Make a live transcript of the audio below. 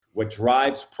What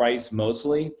drives price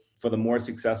mostly for the more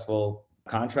successful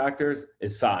contractors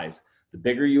is size. The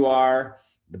bigger you are,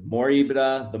 the more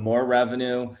EBITDA, the more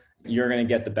revenue, you're going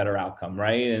to get the better outcome,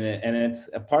 right? And it's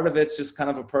a part of it's just kind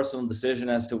of a personal decision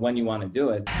as to when you want to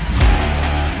do it.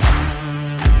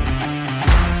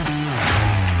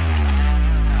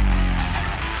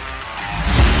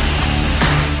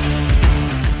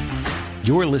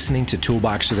 You're listening to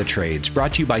Toolbox of the Trades,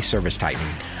 brought to you by ServiceTitan,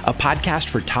 a podcast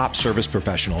for top service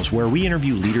professionals where we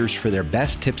interview leaders for their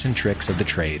best tips and tricks of the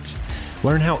trades.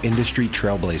 Learn how industry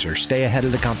trailblazers stay ahead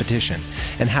of the competition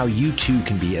and how you too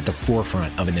can be at the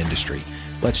forefront of an industry.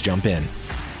 Let's jump in.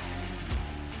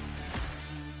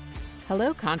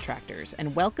 Hello, contractors,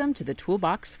 and welcome to the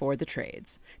Toolbox for the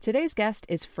Trades. Today's guest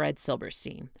is Fred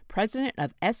Silberstein, president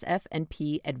of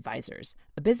SF&P Advisors,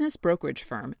 a business brokerage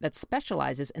firm that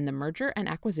specializes in the merger and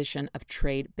acquisition of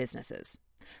trade businesses.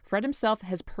 Fred himself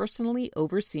has personally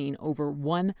overseen over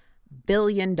 $1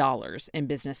 billion in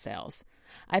business sales.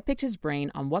 I picked his brain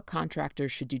on what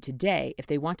contractors should do today if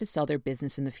they want to sell their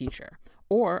business in the future,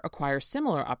 or acquire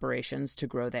similar operations to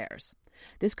grow theirs.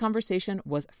 This conversation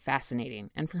was fascinating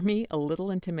and for me a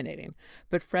little intimidating,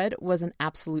 but Fred was an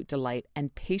absolute delight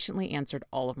and patiently answered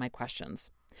all of my questions.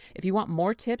 If you want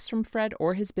more tips from Fred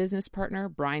or his business partner,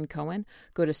 Brian Cohen,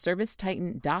 go to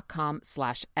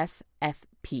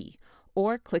servicetitan.com/SFP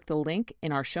or click the link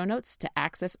in our show notes to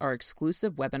access our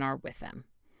exclusive webinar with them.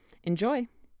 Enjoy.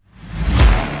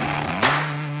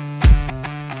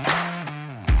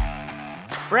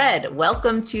 Fred,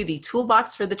 welcome to the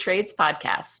Toolbox for the Trades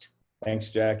podcast.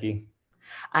 Thanks, Jackie.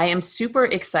 I am super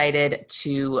excited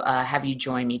to have you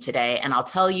join me today, and I'll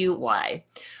tell you why.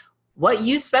 What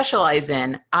you specialize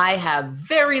in, I have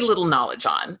very little knowledge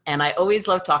on, and I always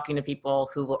love talking to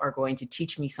people who are going to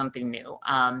teach me something new.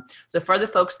 So for the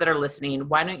folks that are listening,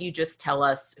 why don't you just tell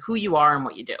us who you are and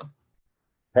what you do?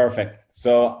 Perfect.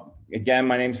 So again,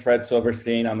 my name's Fred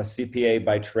Silberstein. I'm a CPA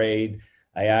by trade.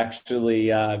 I actually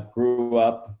grew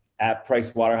up at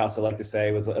Price Waterhouse. I like to say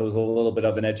it was a little bit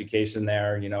of an education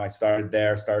there. You know, I started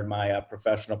my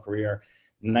professional career.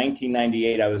 In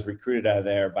 1998, I was recruited out of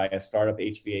there by a startup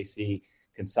HVAC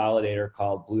consolidator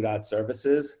called Blue Dot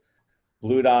Services.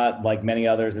 Blue Dot, like many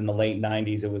others in the late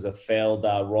 90s, it was a failed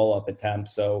roll-up attempt.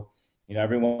 So, you know,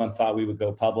 everyone thought we would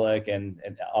go public and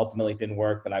ultimately it didn't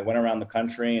work. But I went around the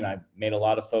country and I made a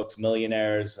lot of folks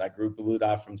millionaires. I grew Blue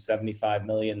Dot from 75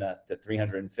 million to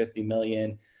 350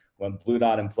 million. When Blue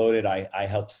Dot imploded, I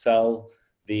helped sell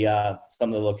some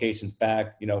of the locations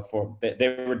back. You know,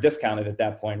 they were discounted at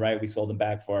that point, right? We sold them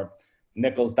back for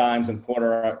nickels, dimes, and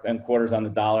quarters on the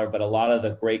dollar. But a lot of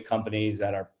the great companies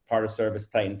that are part of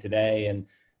ServiceTitan today, and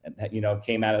you know,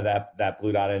 came out of that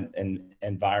Blue Dot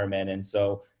environment. And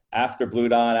so after the Blue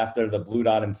Dot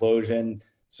implosion,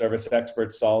 Service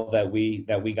Experts saw that we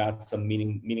got some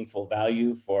meaningful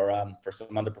value for some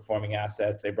underperforming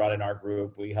assets. They brought in our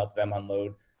group. We helped them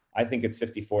unload. I think it's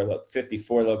 54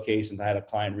 locations. I had a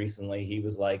client recently. He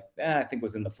was like, I think it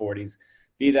was in the 40s.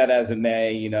 Be that as it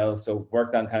may, you know, so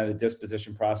worked on kind of the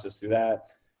disposition process through that.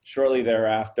 Shortly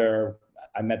thereafter,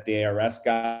 I met the ARS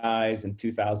guys in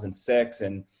 2006,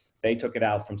 and they took it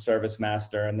out from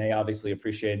ServiceMaster, and they obviously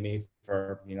appreciated me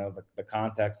for, you know, the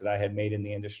context that I had made in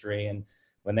the industry. And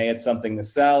when they had something to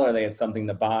sell or they had something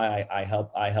to buy, I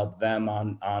helped them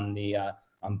on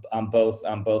both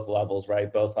levels,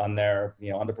 right? Both on their,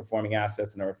 you know, underperforming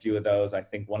assets, and there were a few of those. I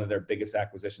think one of their biggest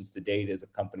acquisitions to date is a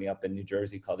company up in New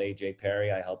Jersey called AJ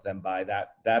Perry. I helped them buy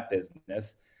that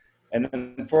business. And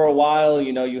then for a while,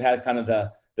 you know, you had kind of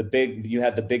the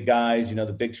big guys, you know,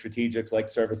 the big strategics like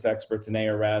Service Experts and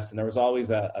ARS, and there was always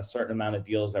a certain amount of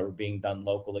deals that were being done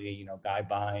locally, you know, guy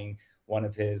buying one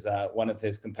of his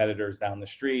competitors down the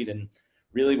street. And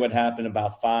really what happened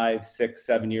about 5, 6,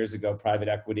 7 years ago, private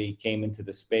equity came into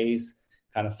the space,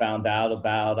 kind of found out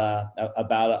about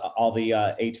all the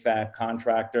HVAC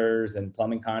contractors and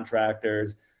plumbing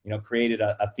contractors, you know, created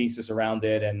a thesis around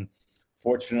it. And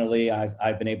fortunately,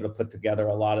 I've been able to put together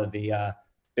a lot of the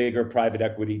bigger private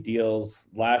equity deals.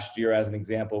 Last year, as an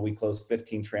example, we closed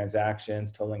 15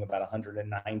 transactions totaling about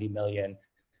 190 million.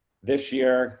 This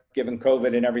year, given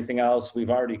COVID and everything else, we've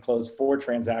already closed 4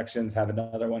 transactions, have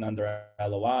another one under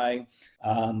LOI.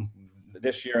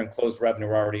 This year in closed revenue,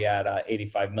 we're already at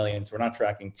 85 million. So we're not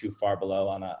tracking too far below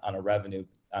on a revenue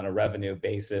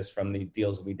basis from the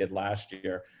deals we did last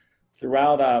year.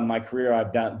 Throughout my career,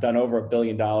 I've done over $1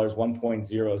 billion,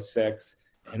 1.06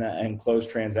 and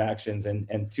closed transactions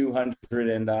and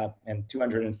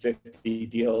 250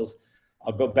 deals.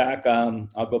 I'll go back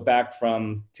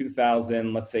from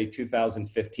 2000, let's say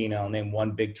 2015. I'll name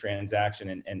one big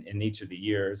transaction in each of the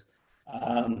years.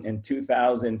 In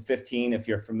 2015, if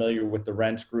you're familiar with the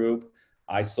Wrench Group,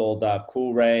 I sold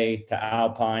Coolray to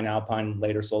Alpine. Alpine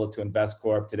later sold it to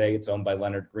Investcorp. Today, it's owned by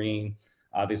Leonard Green.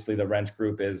 Obviously, the Wrench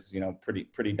Group is,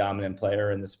 pretty dominant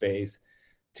player in the space.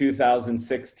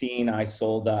 2016, I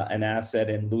sold an asset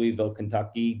in Louisville,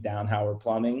 Kentucky, Down Howard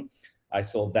Plumbing. I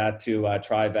sold that to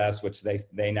Trivest, which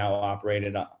they now operate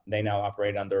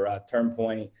under Term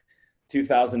Point.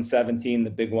 2017, the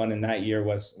big one in that year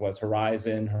was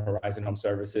Horizon Home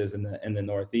Services in the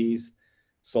Northeast.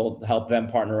 Helped them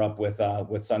partner up with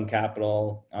Sun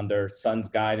Capital under Sun's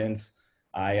guidance.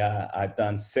 I've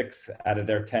done 6 out of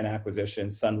their 10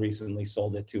 acquisitions. Sun recently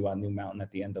sold it to New Mountain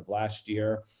at the end of last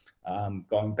year.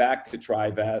 Going back to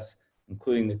Trivest,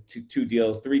 including the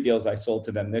 3 deals I sold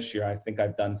to them this year, I think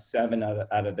I've done 7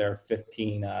 out of their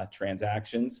 15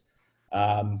 transactions.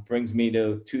 Brings me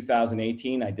to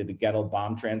 2018. I did the Gettle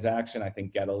Bomb transaction. I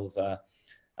think Gettle's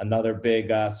another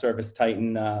big Service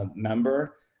Titan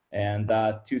member. And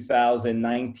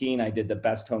 2019, I did the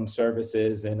Best Home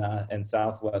Services in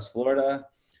Southwest Florida.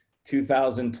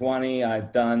 2020,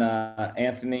 I've done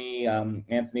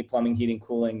Anthony Plumbing, Heating,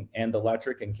 Cooling, and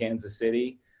Electric in Kansas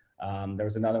City. There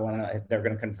was another one. They're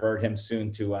going to convert him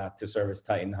soon to Service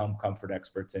Titan Home Comfort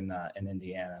Experts in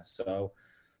Indiana. So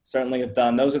certainly have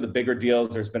done. Those are the bigger deals.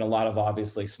 There's been a lot of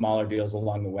obviously smaller deals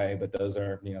along the way, but those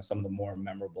are some of the more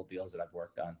memorable deals that I've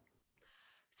worked on.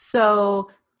 So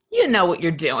you know what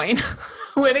you're doing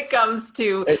when it comes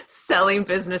to selling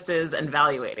businesses and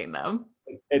valuating them.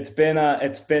 It's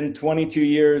been 22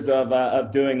 years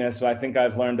of doing this, so I think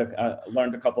I've learned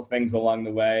a couple things along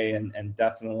the way, and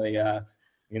definitely,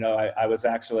 I was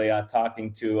actually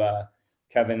talking to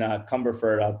Kevin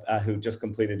Cumberford, who just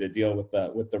completed a deal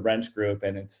with the Wrench Group,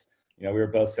 and it's we were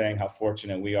both saying how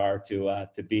fortunate we are to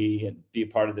be a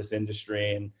part of this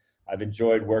industry, and I've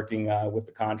enjoyed working with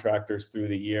the contractors through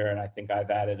the year, and I think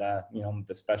I've added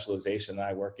the specialization that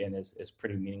I work in is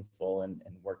pretty meaningful in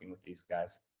working with these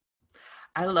guys.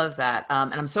 I love that.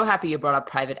 And I'm so happy you brought up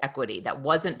private equity. That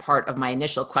wasn't part of my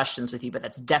initial questions with you, but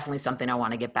that's definitely something I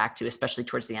want to get back to, especially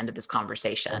towards the end of this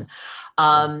conversation.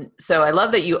 So I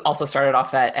love that you also started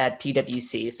off at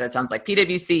PwC. So it sounds like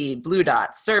PwC, Blue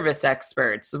Dot, Service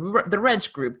Experts, the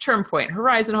Wrench Group, Term Point,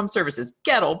 Horizon Home Services,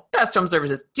 Gettle, Best Home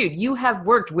Services. Dude, you have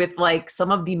worked with like some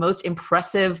of the most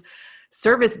impressive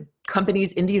service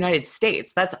companies in the United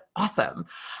States. That's awesome.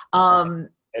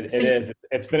 It is.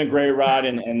 It's been a great ride,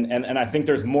 and I think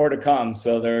there's more to come.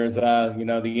 So there's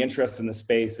the interest in the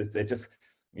space. It just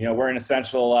we're an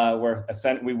essential.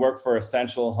 We work for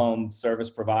essential home service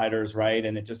providers, right?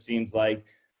 And it just seems like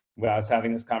I was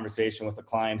having this conversation with a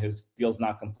client whose deal's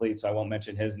not complete, so I won't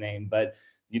mention his name, but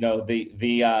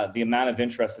the amount of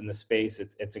interest in the space,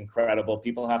 it's incredible.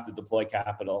 People have to deploy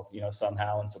capital,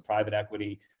 somehow, and so private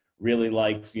equity really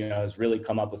has really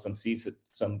come up with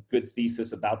some good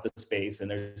thesis about the space. And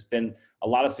there's been a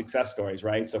lot of success stories,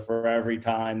 right? So for every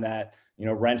time that,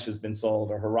 Wrench has been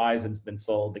sold or Horizon's been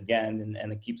sold again,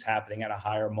 and it keeps happening at a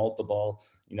higher multiple,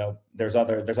 there's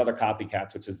other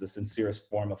copycats, which is the sincerest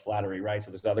form of flattery, right?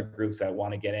 So there's other groups that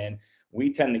want to get in.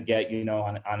 We tend to get,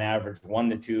 on average 1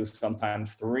 to 2,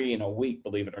 sometimes 3 in a week,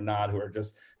 believe it or not, who are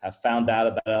just have found out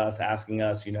about us, asking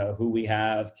us, who we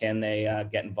have, can they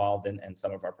get involved in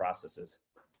some of our processes.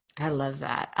 I love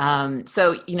that.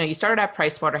 So, you started at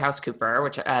PricewaterhouseCoopers,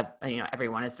 which,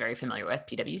 everyone is very familiar with,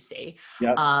 PwC.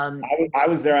 Yep. I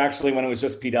was there actually when it was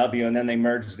just PW, and then they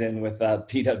merged in with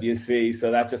PwC.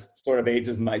 So that just sort of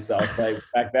ages myself. Like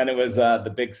back then it was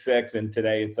the Big Six, and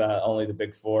today it's only the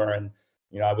Big Four. And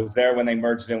I was there when they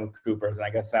merged in with Coopers, and I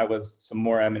guess that was some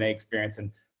more M&A experience.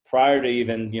 And prior to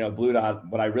even, Blue Dot,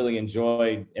 what I really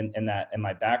enjoyed in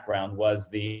my background was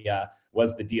the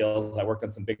deals. I worked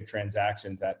on some big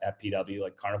transactions at PW,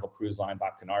 like Carnival Cruise Line,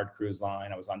 bought Cunard Cruise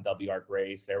Line. I was on WR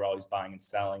Grace. They were always buying and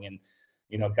selling.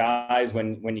 And, guys,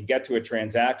 when you get to a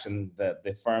transaction,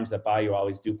 the firms that buy you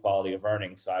always do quality of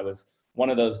earnings. So I was one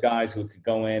of those guys who could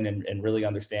go in and really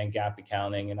understand GAAP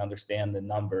accounting and understand the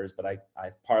numbers, but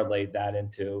I've parlayed that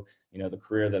into, the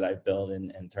career that I've built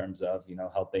in terms of,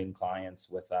 helping clients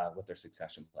with their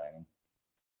succession planning.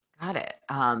 Got it.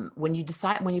 When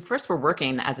you first were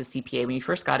working as a CPA, when you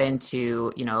first got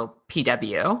into,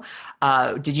 PW,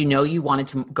 did you know you wanted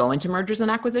to go into mergers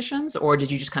and acquisitions, or did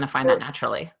you just kind of find that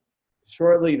naturally?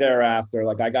 Shortly thereafter,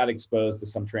 I got exposed to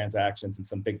some transactions and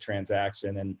some big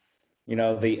transaction, and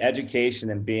the education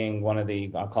and being one of the,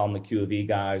 I'll call them the Q of E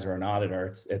guys or an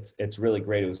auditor, it's really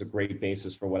great. It was a great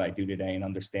basis for what I do today, and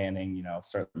understanding,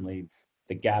 certainly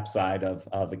the GAAP side of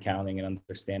accounting and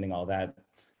understanding all that.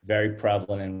 very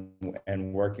prevalent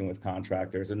in working with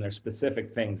contractors. And there's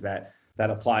specific things that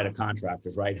apply to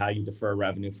contractors, right? How you defer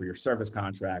revenue for your service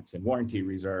contracts and warranty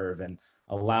reserve and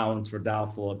allowance for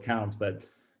doubtful accounts. But,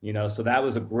 so that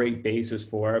was a great basis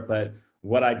for it. But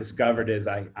what I discovered is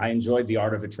I enjoyed the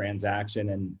art of a transaction,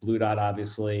 and Blue Dot,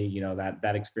 obviously,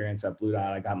 that experience at Blue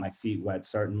Dot, I got my feet wet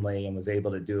certainly, and was able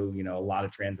to do, a lot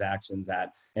of transactions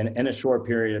in a short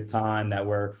period of time that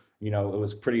were, it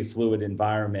was pretty fluid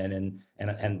environment,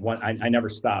 and I never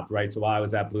stopped, right? So while I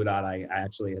was at Blue Dot, I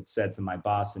actually had said to my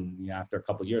boss, and after a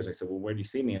couple of years, I said, well, where do you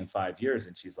see me in 5 years?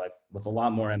 And she's like, with a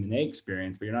lot more M&A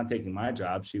experience, but you're not taking my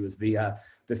job. She was the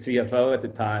CFO at the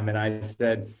time, and I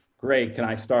said, great, can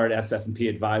I start SF&P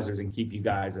Advisors and keep you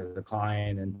guys as a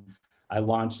client? And I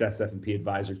launched SF&P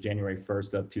Advisors January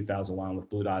 1st of 2001 with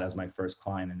Blue Dot as my first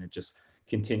client, and it just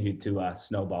continued to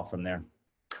snowball from there.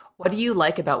 What do you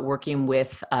like about working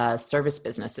with service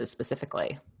businesses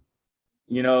specifically?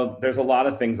 There's a lot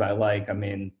of things I like. I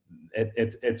mean,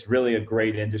 it's really a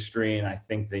great industry, and I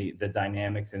think the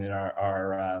dynamics in it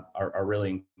are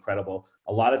really incredible.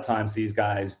 A lot of times these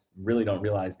guys really don't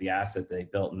realize the asset they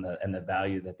built and the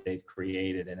value that they've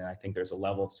created. And I think there's a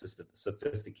level of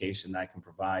sophistication that I can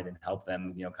provide and help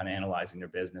them, kind of analyzing their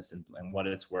business and what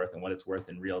it's worth and what it's worth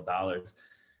in real dollars.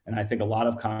 And I think a lot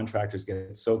of contractors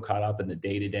get so caught up in the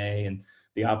day-to-day and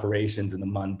the operations and the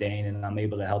mundane, and I'm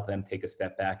able to help them take a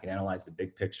step back and analyze the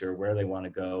big picture, where they want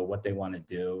to go, what they want to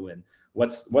do, and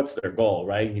what's their goal,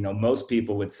 right? Most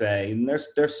people would say, and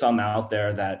there's some out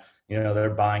there that, they're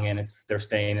buying in, they're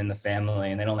staying in the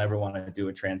family and they don't ever want to do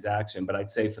a transaction. But I'd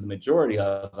say for the majority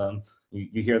of them,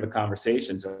 you hear the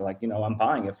conversations are like, I'm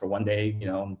buying it for one day,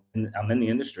 I'm in the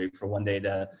industry for one day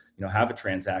to, have a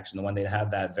transaction, the one day to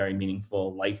have that very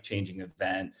meaningful, life-changing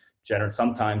event,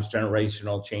 sometimes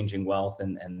generational changing wealth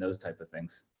and those type of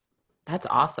things. That's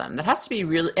awesome. That has to be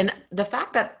really, and the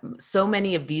fact that so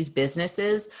many of these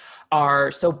businesses are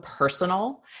so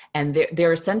personal, and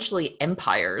they're essentially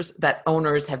empires that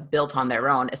owners have built on their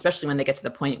own, especially when they get to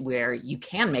the point where you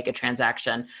can make a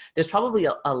transaction. There's probably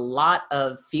a lot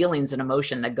of feelings and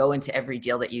emotion that go into every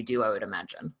deal that you do, I would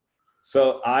imagine.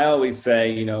 So I always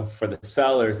say, for the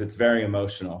sellers, it's very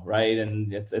emotional, right?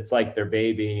 And it's like their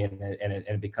baby, and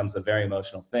it becomes a very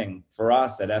emotional thing. For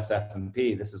us at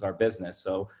SF&P, this is our business.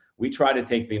 So we try to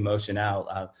take the emotion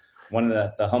out. One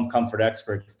of the Home Comfort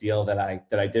Experts deal that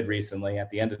I did recently,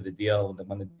 at the end of the deal,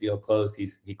 when the deal closed,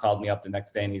 he called me up the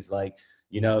next day and he's like,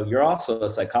 you're also a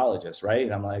psychologist, right?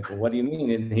 And I'm like, well, what do you mean?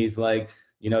 And he's like,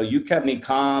 you kept me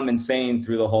calm and sane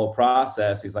through the whole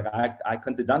process. He's like, I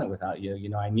couldn't have done it without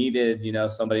you. I needed,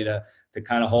 somebody to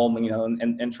kind of hold me,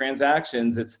 and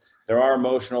transactions, there are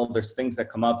emotional, there's things that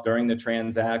come up during the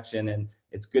transaction, and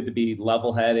it's good to be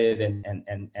level-headed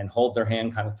and hold their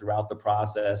hand kind of throughout the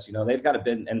process. They've got to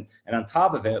be, and on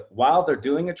top of it, while they're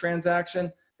doing a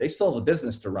transaction, they still have a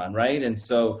business to run, right? And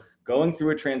so going through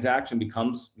a transaction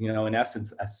becomes, in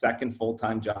essence, a second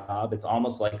full-time job. It's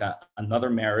almost like another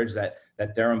marriage that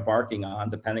they're embarking on,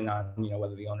 depending on,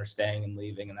 whether the owner's staying and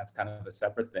leaving, and that's kind of a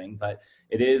separate thing. But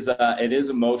it is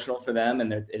emotional for them,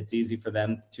 and it's easy for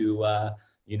them to,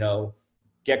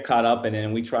 get caught up in it.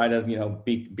 And we try to,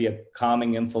 be a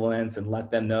calming influence and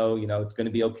let them know, it's going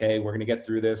to be okay. We're going to get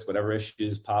through this, whatever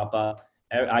issues pop up.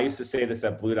 I used to say this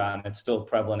at Blue Dot, and it's still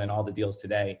prevalent in all the deals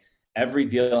today. Every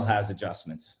deal has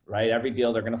adjustments, right? Every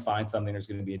deal, they're going to find something, there's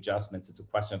going to be adjustments. It's a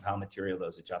question of how material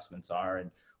those adjustments are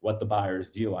and what the buyer's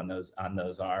view on those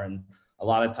are. And a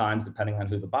lot of times, depending on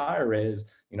who the buyer is,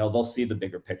 they'll see the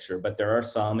bigger picture. But there are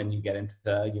some, and you get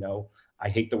into, I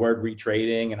hate the word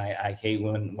retrading, and I hate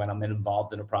when I'm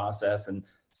involved in a process and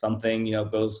something,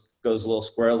 goes a little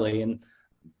squirrely. And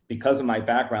because of my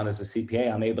background as a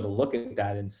CPA, I'm able to look at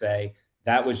that and say,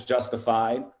 that was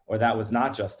justified or that was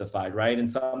not justified, right?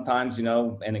 And sometimes, in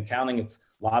accounting, a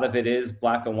lot of it is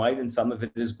black and white and some of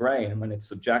it is gray. And when it's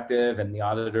subjective and the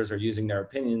auditors are using their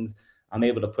opinions, I'm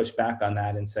able to push back on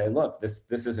that and say, look, this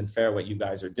isn't fair what you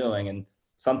guys are doing. And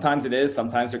sometimes it is,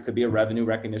 sometimes there could be a revenue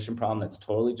recognition problem that's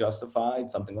totally justified,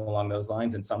 something along those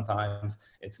lines, and sometimes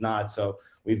it's not. So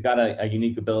we've got a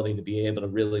unique ability to be able to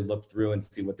really look through and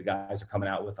see what the guys are coming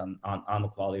out with on the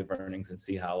quality of earnings and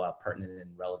see how pertinent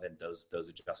and relevant those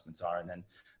adjustments are. And then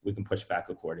we can push back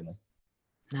accordingly.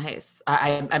 Nice.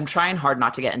 I'm trying hard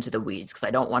not to get into the weeds because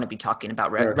I don't want to be talking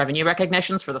about revenue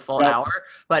recognitions for the full hour,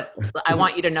 but I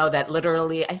want you to know that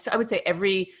literally, I would say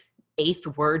every eighth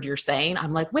word you're saying,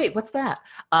 I'm like, wait, what's that?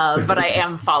 But I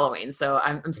am following. So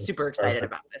I'm super excited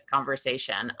about this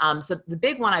conversation. So the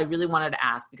big one I really wanted to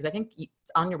ask, because I think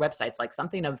it's on your website, it's like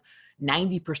something of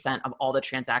 90% of all the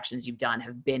transactions you've done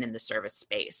have been in the service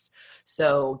space.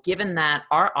 So given that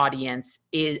our audience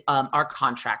is are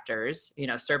contractors,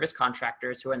 service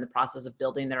contractors who are in the process of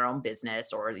building their own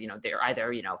business, or, they're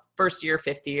either, first year,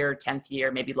 fifth year, 10th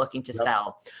year, maybe looking to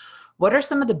sell. What are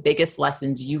some of the biggest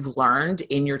lessons you've learned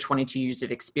in your 22 years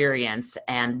of experience?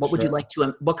 And what would you like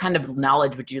to, what kind of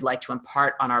knowledge would you like to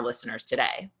impart on our listeners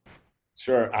today?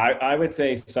 Sure. I would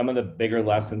say some of the bigger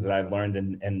lessons that I've learned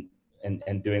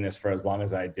in doing this for as long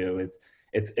as I do,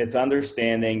 it's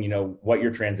understanding, what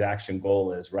your transaction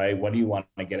goal is, right? What do you want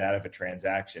to get out of a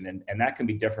transaction? And that can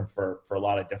be different for a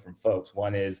lot of different folks.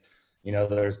 One is,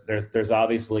 there's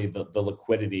obviously the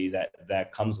liquidity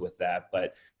that comes with that,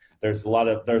 but there's a lot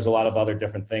of other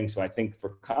different things. So I think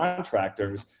for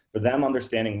contractors, for them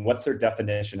understanding what's their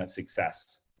definition of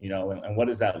success, and what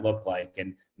does that look like?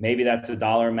 And maybe that's a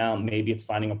dollar amount, maybe it's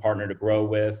finding a partner to grow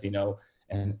with,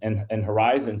 and in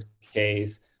Horizon's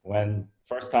case, when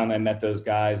first time I met those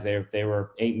guys, they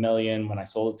were 8 million. When I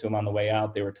sold it to them on the way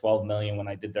out, they were 12 million. When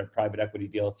I did their private equity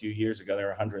deal a few years ago, they were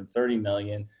 130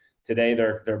 million. Today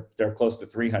they're close to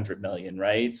 300 million,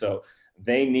 right? So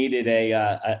they needed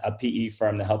a PE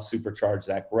firm to help supercharge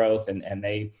that growth, and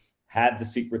they had the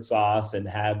secret sauce and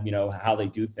had, how they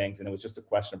do things. And it was just a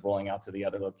question of rolling out to the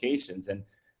other locations. And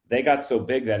they got so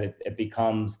big that it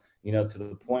becomes, to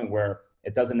the point where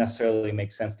it doesn't necessarily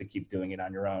make sense to keep doing it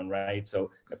on your own, right?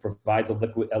 So it provides a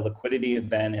liquidity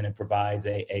event, and it provides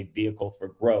a vehicle for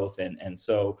growth. And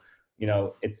so,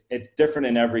 it's different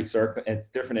in every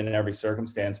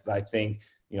circumstance, but I think,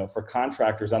 for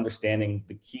contractors, understanding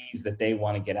the keys that they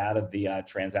want to get out of the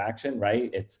transaction, right?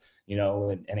 It's,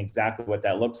 and exactly what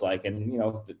that looks like. And,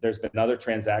 there's been other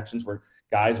transactions where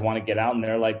guys want to get out and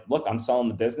they're like, look, I'm selling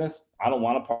the business. I don't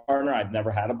want a partner. I've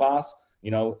never had a boss.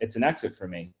 It's an exit for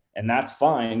me. And that's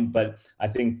fine. But I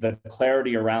think the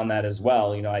clarity around that as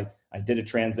well, I did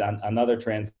another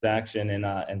transaction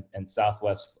in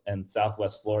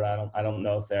Southwest Florida. I don't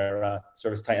know if they're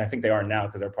Service Titan. I think they are now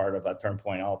because they're part of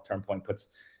TurnPoint. TurnPoint puts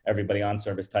everybody on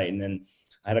Service Titan. And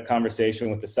I had a conversation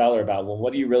with the seller about, well,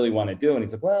 what do you really want to do? And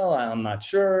he's like, well, I'm not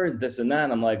sure, this and that.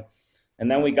 And I'm like,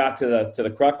 and then we got to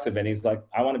the crux of it. He's like,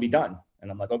 I want to be done. And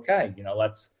I'm like, okay,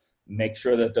 let's make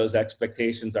sure that those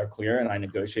expectations are clear. And I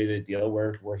negotiated a deal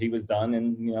where he was done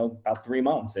in, about 3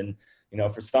 months. And,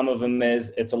 for some of them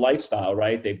it's a lifestyle,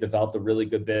 right? They've developed a really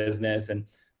good business and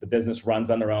the business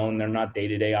runs on their own. They're not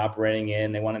day-to-day operating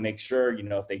in. They want to make sure,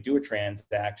 if they do a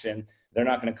transaction, they're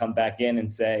not going to come back in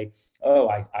and say, oh,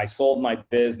 I sold my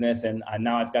business and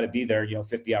now I've got to be there,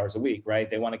 50 hours a week, right?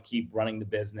 They want to keep running the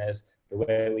business the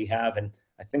way we have. And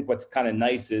I think what's kind of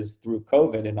nice is through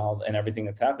COVID and everything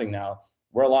that's happening now,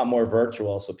 we're a lot more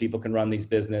virtual, so people can run these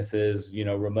businesses,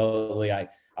 remotely.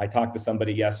 I talked to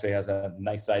somebody yesterday who has a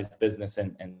nice sized business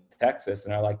in Texas,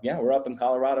 and they're like, yeah, we're up in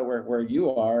Colorado where you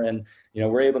are. And,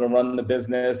 we're able to run the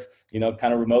business,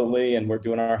 kind of remotely, and we're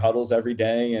doing our huddles every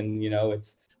day. And,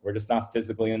 we're just not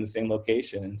physically in the same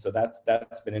location. And so that's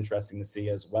been interesting to see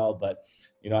as well. But,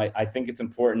 I think it's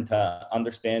important to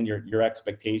understand your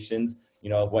expectations,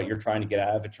 of what you're trying to get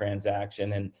out of a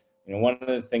transaction. And, one of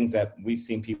the things that we've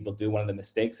seen people do, one of the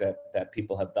mistakes that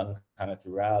people have done kind of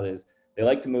throughout is they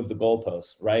like to move the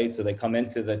goalposts, right? So they come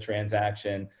into the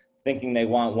transaction thinking they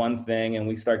want one thing, and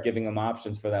we start giving them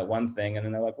options for that one thing. And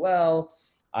then they're like, well,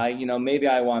 maybe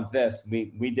I want this.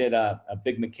 We did a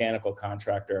big mechanical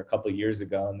contractor a couple of years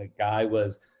ago, and the guy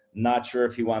was not sure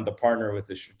if he wanted to partner with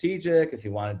a strategic, if he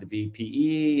wanted to be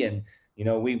PE. And,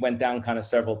 we went down kind of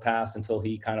several paths until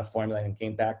he kind of formulated and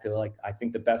came back to like, I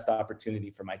think the best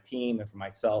opportunity for my team and for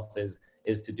myself is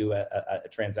to do a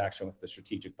transaction with the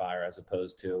strategic buyer as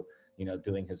opposed to,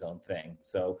 doing his own thing.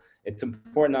 So it's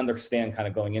important to understand kind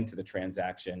of going into the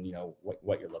transaction,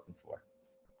 what you're looking for.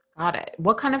 Got it.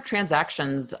 What kind of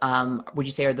transactions would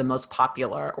you say are the most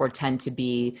popular or tend to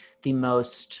be the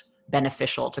most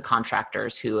beneficial to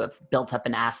contractors who have built up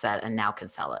an asset and now can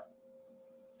sell it?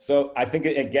 So I think,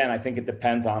 it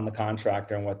depends on the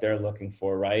contractor and what they're looking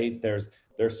for, right? There's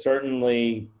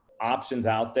certainly options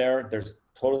out there. There's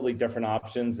totally different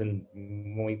options. And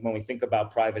when we think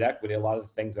about private equity, a lot of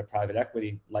the things that private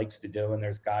equity likes to do, and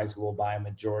there's guys who will buy a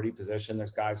majority position,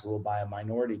 there's guys who will buy a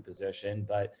minority position.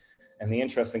 And the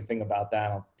interesting thing about that,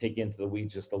 I'll take you into the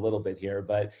weeds just a little bit here,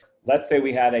 but let's say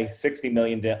we had a $60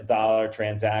 million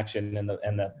transaction and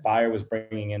the buyer was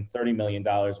bringing in $30 million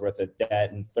worth of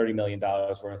debt and $30 million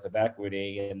worth of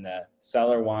equity, and the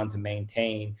seller wanted to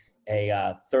maintain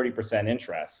a 30%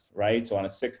 interest, right? So on a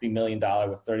 $60 million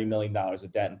with $30 million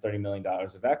of debt and $30 million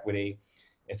of equity,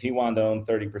 if he wanted to own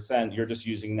 30%, you're just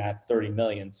using that 30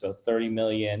 million. So 30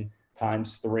 million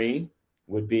times 3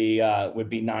 would be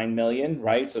 9 million,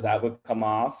 right? So that would come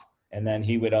off, and then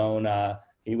he would own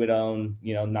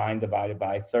 9 divided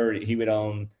by 30. He would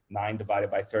own 9 divided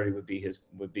by 30 would be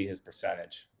his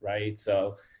percentage, right?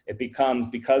 So it becomes,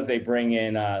 because they bring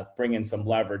in some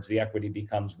leverage, the equity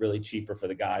becomes really cheaper for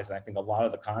the guys. And I think a lot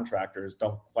of the contractors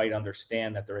don't quite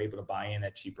understand that they're able to buy in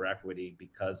at cheaper equity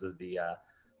because of the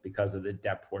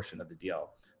debt portion of the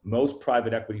deal. Most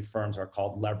private equity firms are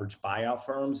called leverage buyout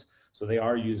firms. So they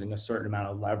are using a certain amount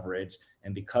of leverage.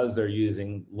 And because they're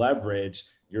using leverage,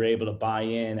 you're able to buy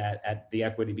in at the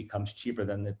equity becomes cheaper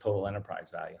than the total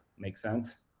enterprise value. Make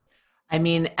sense? I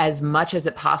mean, as much as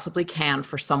it possibly can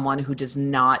for someone who does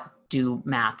not do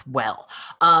math well.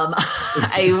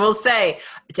 I will say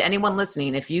to anyone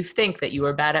listening, if you think that you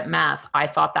are bad at math, I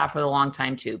thought that for a long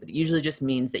time too, but it usually just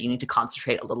means that you need to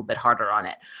concentrate a little bit harder on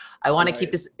it. I want to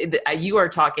keep this, you are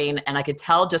talking, and I could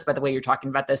tell just by the way you're talking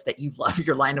about this, that you love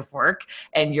your line of work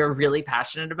and you're really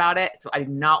passionate about it. So I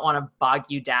do not want to bog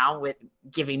you down with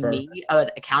giving me an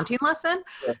accounting lesson.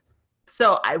 Sure.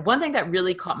 So one thing that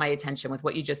really caught my attention with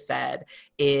what you just said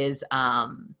is,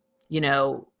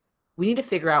 we need to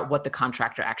figure out what the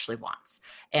contractor actually wants.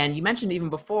 And you mentioned even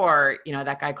before,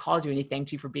 that guy calls you and he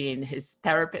thanked you for being his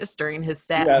therapist during his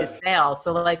sale.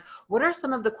 So like, what are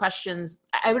some of the questions?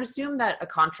 I would assume that a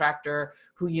contractor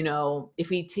who, if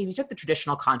he took the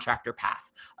traditional contractor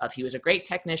path of, he was a great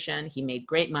technician, he made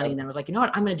great money, and then was like, you know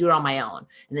what, I'm going to do it on my own.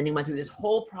 And then he went through this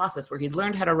whole process where he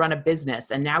learned how to run a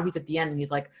business. And now he's at the end and he's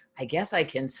like, I guess I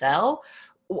can sell.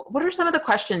 What are some of the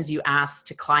questions you ask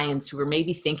to clients who are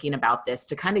maybe thinking about this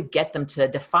to kind of get them to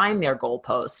define their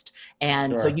goalpost?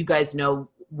 And so you guys know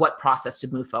what process to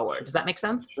move forward. Does that make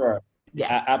sense? Sure.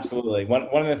 Yeah, absolutely. One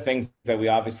of the things that we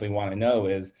obviously want to know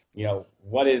is,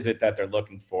 what is it that they're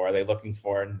looking for? Are they looking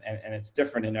for, and it's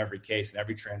different in every case, and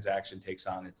every transaction takes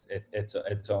on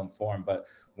its own form. But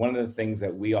one of the things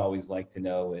that we always like to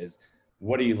know is,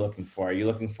 what are you looking for? Are you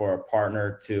looking for a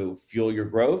partner to fuel your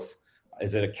growth?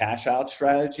 Is it a cash out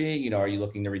strategy? Are you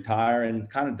looking to retire? And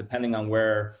kind of depending on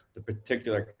where the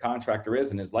particular contractor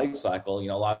is in his life cycle,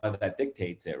 a lot of that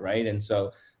dictates it, right? And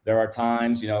so there are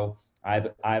times, I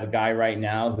have a guy right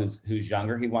now who's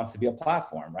younger. He wants to be a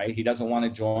platform, right? He doesn't want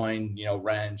to join,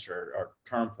 Wrench or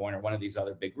TurnPoint or one of these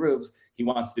other big groups. He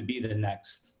wants to be the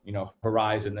next,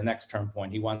 Horizon, the next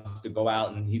TurnPoint. He wants to go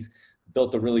out, and he's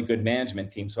built a really good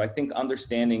management team. So I think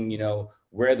understanding,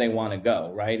 where they want to go,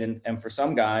 right? And for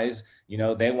some guys,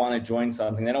 they want to join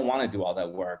something. They don't want to do all that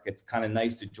work. It's kind of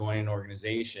nice to join an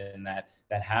organization that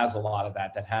has a lot of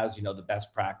that has, the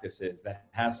best practices, that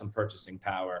has some purchasing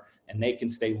power, and they can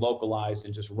stay localized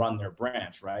and just run their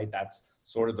branch, right? That's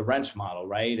sort of the Wrench model,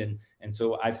 right? And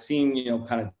so I've seen,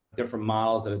 kind of different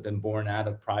models that have been born out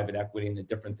of private equity and the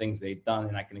different things they've done.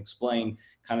 And I can explain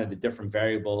kind of the different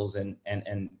variables and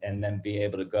then be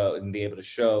able to go and be able to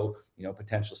show,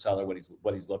 potential seller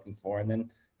what he's looking for. And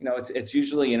then, it's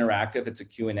usually interactive. It's a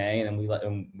Q&A, and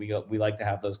we like to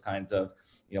have those kinds of,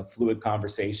 fluid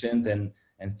conversations and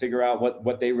figure out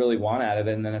what they really want out of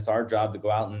it. And then it's our job to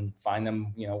go out and find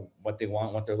them, what they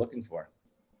want, what they're looking for.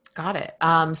 Got it.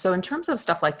 So in terms of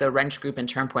stuff like the Wrench Group and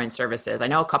TurnPoint services, I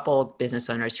know a couple business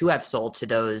owners who have sold to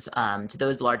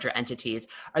those larger entities.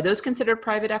 Are those considered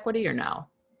private equity or no?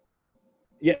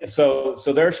 Yeah. So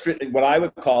they're what I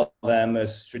would call them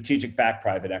is strategic backed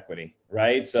private equity,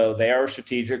 right? So they are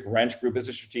strategic. Wrench Group is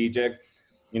a strategic.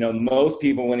 Most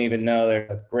people wouldn't even know.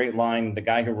 There's a great line. The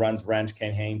guy who runs Wrench,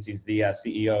 Ken Haynes, he's the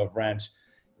CEO of Wrench.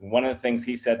 One of the things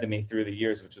he said to me through the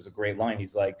years, which was a great line,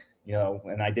 he's like,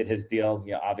 and I did his deal,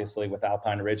 obviously with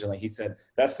Alpine originally, he said,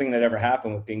 best thing that ever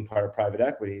happened with being part of private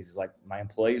equity is like, my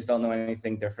employees don't know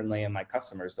anything differently and my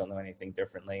customers don't know anything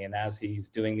differently. And as he's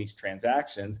doing these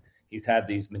transactions, he's had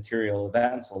these material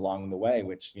events along the way,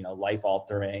 which, life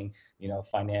altering,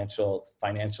 financial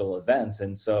events.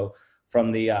 And so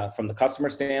from the customer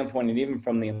standpoint and even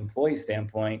from the employee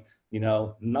standpoint,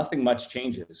 nothing much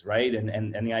changes, right?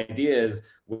 And the idea is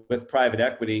with private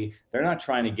equity, they're not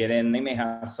trying to get in. They may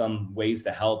have some ways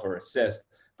to help or assist,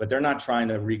 but they're not trying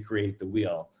to recreate the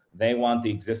wheel. They want the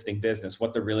existing business.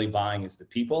 What they're really buying is the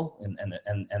people and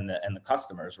the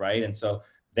customers, right? And so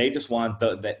they just want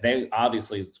they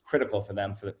obviously, it's critical for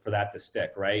them for that to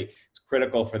stick, right? It's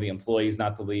critical for the employees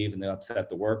not to leave and to upset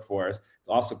the workforce. It's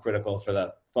also critical for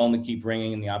the phone to keep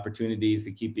ringing and the opportunities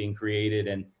to keep being created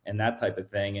and that type of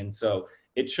thing. And so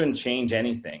it shouldn't change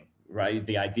anything, right?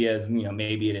 The idea is,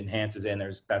 maybe it enhances and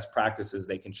there's best practices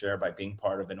they can share by being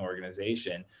part of an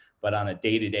organization. But on a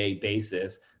day-to-day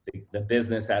basis, the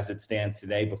business as it stands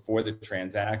today before the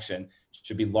transaction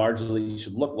should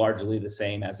look largely the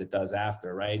same as it does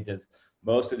after, right?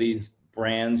 Most of these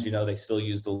brands, they still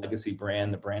use the legacy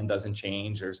brand. The brand doesn't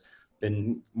change. There's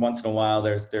been once in a while,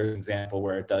 there's an example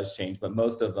where it does change, but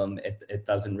most of them, it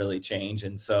doesn't really change.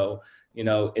 And so,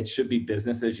 it should be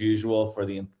business as usual for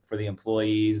the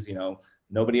employees.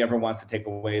 Nobody ever wants to take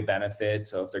away a benefit.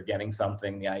 So if they're getting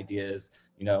something, the idea is,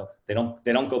 they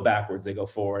don't go backwards, they go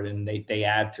forward, and they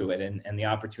add to it. And the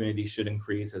opportunity should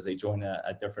increase as they join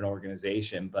a different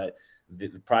organization. But the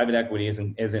private equity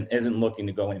isn't looking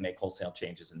to go in and make wholesale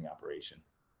changes in the operation.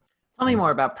 Tell me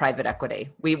more about private equity.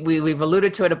 We've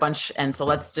alluded to it a bunch. And so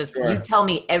let's just, Sure. You tell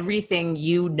me everything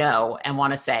you know and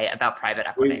want to say about private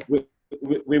equity.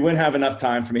 We wouldn't have enough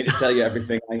time for me to tell you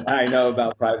everything I know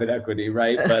about private equity,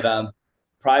 right? But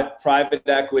private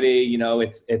equity,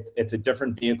 it's a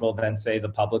different vehicle than, say, the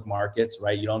public markets,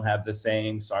 right? You don't have the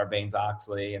same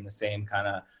Sarbanes-Oxley and the same kind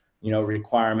of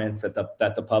requirements that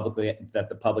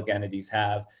the public entities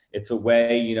have. It's a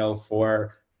way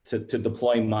to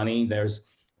deploy money.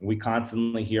 We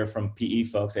constantly hear from PE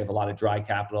folks. They have a lot of dry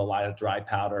capital, a lot of dry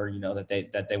powder,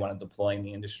 that they want to deploy in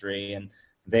the industry. And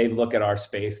they look at our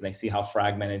space and they see how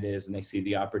fragmented it is, and they see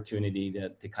the opportunity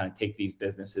to kind of take these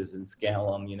businesses and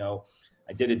scale them.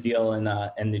 I did a deal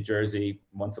in New Jersey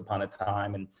once upon a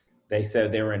time, and they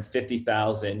said they were in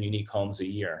 50,000 unique homes a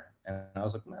year. And I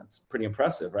was like, man, that's pretty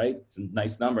impressive, right? It's a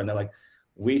nice number. And they're like,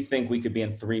 we think we could be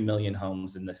in 3 million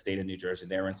homes in the state of New Jersey.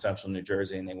 They were in central New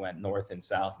Jersey, and they went north and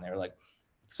south, and they were like,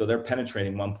 so they're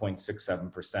penetrating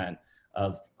 1.67%.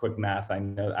 Of quick math.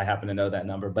 I happen to know that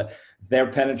number, but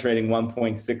they're penetrating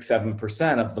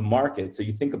 1.67% of the market. So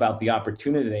you think about the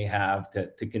opportunity they have to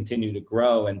continue to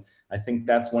grow. And I think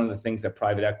that's one of the things that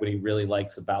private equity really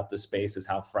likes about the space is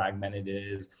how fragmented it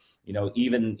is.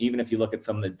 Even if you look at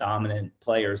some of the dominant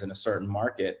players in a certain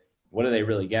market, what are they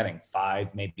really getting?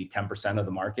 5, maybe 10% of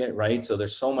the market, right? So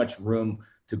there's so much room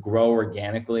to grow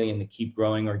organically and to keep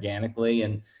growing organically.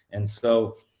 And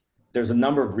so there's a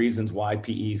number of reasons why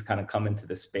PEs kind of come into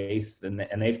the space, and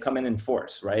they've come in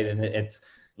force, right? And it's,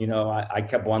 I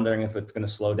kept wondering if it's going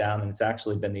to slow down, and it's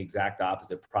actually been the exact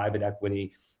opposite. Private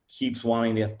equity keeps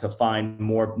wanting to find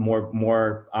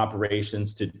more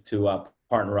operations to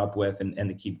partner up with and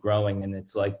to keep growing. And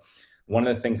it's like, one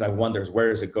of the things I wonder is, where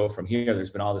does it go from here? There's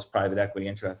been all this private equity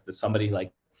interest. Does somebody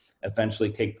like eventually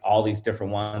take all these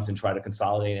different ones and try to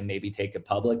consolidate and maybe take it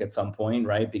public at some point,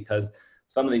 right? Because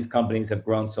some of these companies have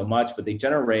grown so much, but they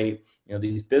generate,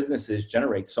 these businesses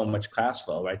generate so much cash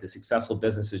flow, right? The successful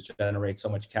businesses generate so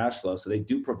much cash flow. So they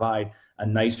do provide a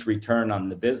nice return on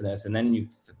the business. And then you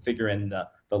figure in the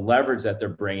leverage that they're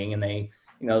bringing, and they,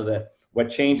 what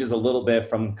changes a little bit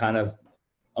from kind of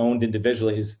owned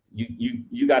individually is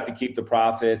you got to keep the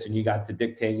profits, and you got to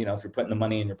dictate, if you're putting the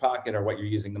money in your pocket or what you're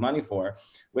using the money for.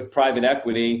 With private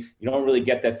equity, you don't really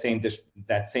get that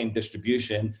same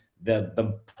distribution.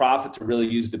 The profits are really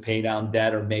used to pay down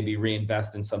debt or maybe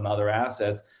reinvest in some other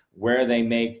assets. Where they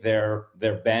make their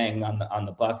bang on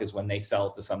the buck is when they sell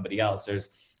it to somebody else. There's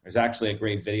actually a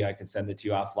great video, I can send it to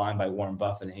you offline, by Warren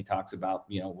Buffett, and he talks about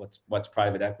what's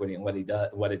private equity and what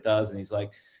it does, and he's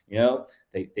like,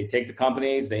 they take the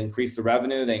companies, they increase the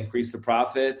revenue, they increase the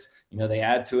profits, they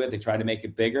add to it, they try to make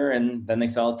it bigger, and then they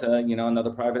sell it to another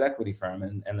private equity firm,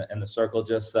 and the circle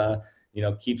just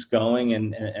keeps going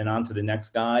and on to the next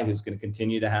guy who's going to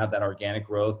continue to have that organic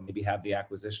growth, maybe have the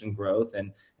acquisition growth,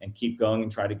 and keep going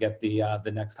and try to get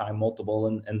the next high multiple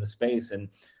in the space. And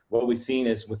what we've seen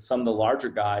is with some of the larger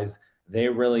guys,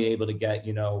 they're really able to get,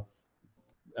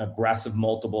 aggressive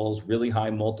multiples, really high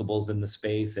multiples in the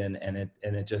space, and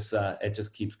it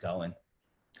just keeps going.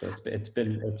 So it's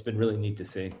been really neat to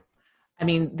see. I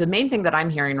mean, the main thing that I'm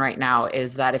hearing right now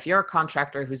is that if you're a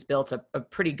contractor who's built a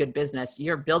pretty good business,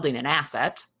 you're building an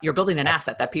asset. You're building an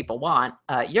asset that people want.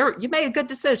 You made a good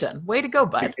decision. Way to go,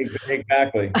 bud.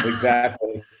 Exactly.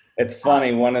 It's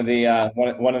funny. One of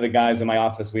the guys in my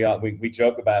office, we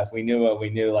joke about, if we knew what we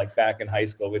knew, like back in high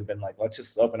school, we'd been like, let's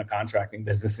just open a contracting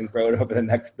business and grow it over the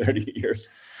next 30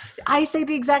 years. I say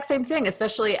the exact same thing,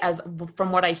 especially as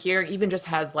from what I hear, even just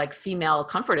has like female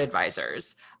comfort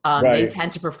advisors. Right. They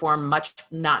tend to perform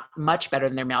not much better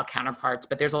than their male counterparts,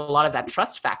 but there's a lot of that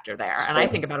trust factor there. And I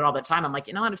think about it all the time. I'm like,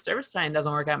 what, if service time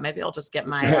doesn't work out, maybe I'll just get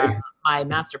my my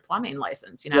master plumbing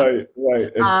license, Right.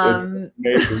 It's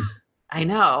amazing. I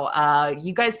know.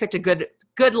 You guys picked a good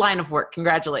good line of work.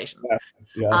 Congratulations. Yeah.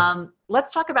 Yes.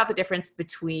 Let's talk about the difference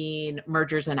between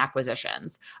mergers and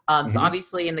acquisitions. So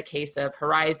obviously in the case of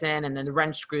Horizon and then the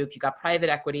Wrench Group, you got private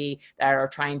equity that are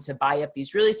trying to buy up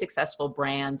these really successful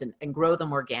brands and grow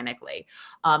them organically.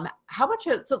 Talk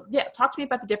to me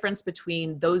about the difference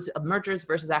between those mergers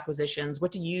versus acquisitions.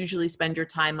 What do you usually spend your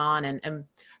time on, and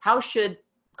how should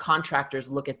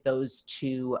contractors look at those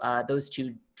two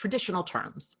traditional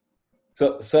terms?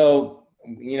 So,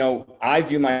 I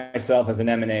view myself as an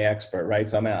M&A expert, right?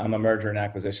 So I'm a merger and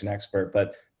acquisition expert,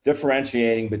 but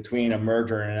differentiating between a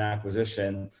merger and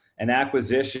an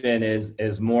acquisition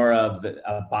is more of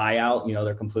a buyout.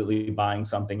 They're completely buying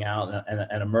something out,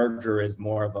 and a merger is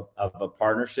more of a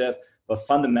partnership. But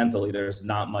fundamentally, there's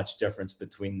not much difference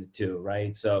between the two,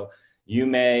 right? So you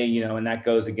may, and that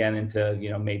goes again into,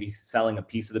 maybe selling a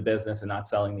piece of the business and not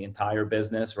selling the entire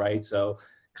business, right? So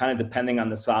kind of depending on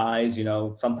the size,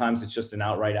 sometimes it's just an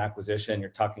outright acquisition.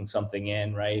 You're tucking something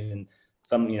in, right? And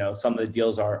some of the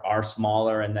deals are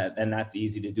smaller, and that's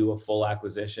easy to do a full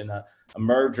acquisition. A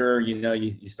merger,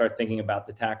 you start thinking about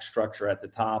the tax structure at the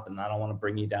top, and I don't want to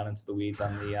bring you down into the weeds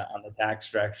on the tax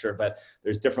structure, but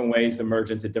there's different ways to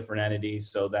merge into different entities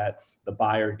so that the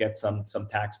buyer gets some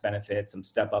tax benefits, some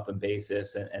step up in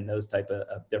basis, and those type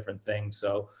of different things.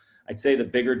 So I'd say the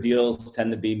bigger deals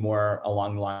tend to be more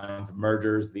along the lines of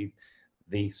mergers.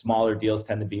 The smaller deals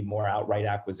tend to be more outright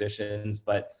acquisitions.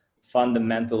 But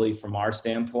fundamentally, from our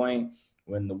standpoint,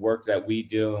 when the work that we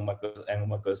do and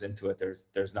what goes into it,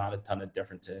 there's not a ton of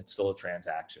difference. It's still a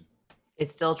transaction.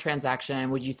 It's still a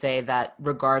transaction. Would you say that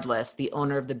regardless, the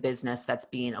owner of the business that's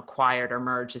being acquired or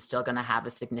merged is still going to have a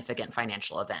significant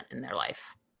financial event in their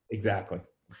life? Exactly.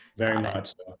 Very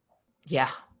much so.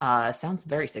 Yeah. Sounds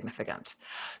very significant.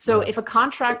 So if a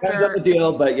contractor, depends on the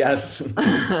deal, but yes.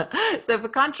 So if a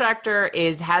contractor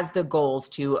has the goals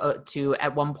to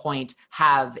at one point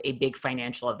have a big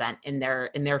financial event in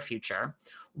their future,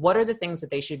 what are the things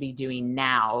that they should be doing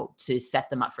now to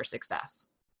set them up for success?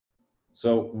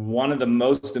 So one of the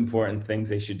most important things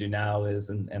they should do now is,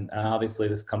 and obviously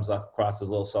this comes across as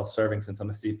a little self-serving since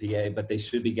I'm a CPA, but they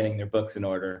should be getting their books in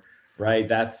order, right?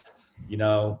 That's,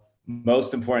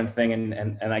 most important thing.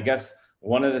 And I guess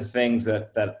one of the things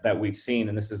that we've seen,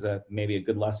 and this is maybe a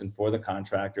good lesson for the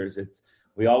contractors,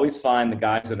 we always find the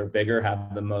guys that are bigger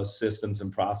have the most systems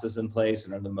and process in place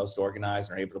and are the most organized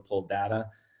and are able to pull data.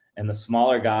 And the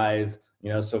smaller guys,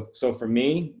 so for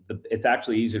me, it's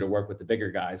actually easier to work with the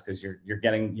bigger guys because you're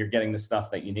getting the stuff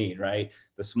that you need, right?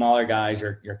 The smaller guys,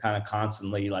 you're kind of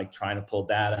constantly like trying to pull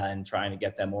data and trying to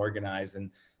get them organized. And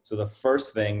so the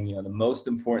first thing, the most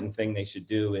important thing they should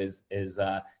do is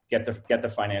get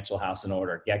the financial house in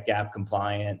order, get GAAP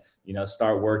compliant,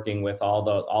 start working with all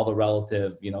the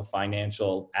relative,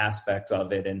 financial aspects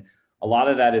of it. And a lot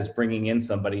of that is bringing in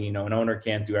somebody, an owner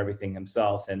can't do everything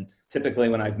himself. And typically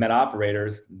when I've met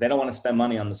operators, they don't want to spend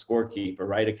money on the scorekeeper,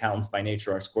 right? Accountants by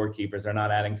nature are scorekeepers. They're not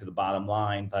adding to the bottom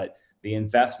line, but the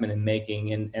investment in making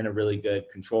in a really good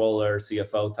controller,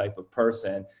 CFO type of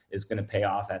person is going to pay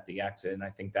off at the exit. And I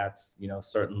think that's,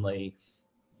 certainly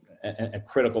a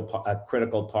critical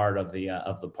part of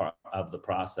the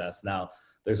process. Now,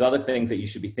 there's other things that you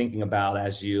should be thinking about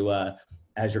as you're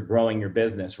growing your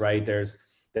business, right? There's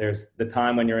the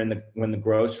time when you're in the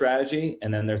growth strategy,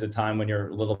 and then there's a time when you're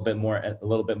a little bit more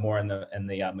in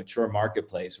the mature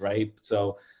marketplace, right?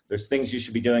 So there's things you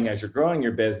should be doing as you're growing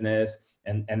your business,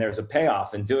 and there's a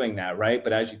payoff in doing that, right?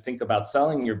 But as you think about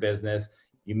selling your business,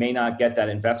 you may not get that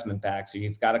investment back. So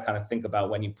you've got to kind of think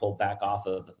about when you pull back off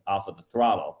of the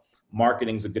throttle.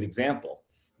 Marketing's a good example.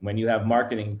 When you have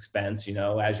marketing expense,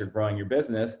 as you're growing your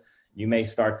business, you may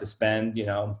start to spend,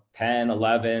 10,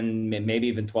 11, maybe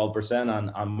even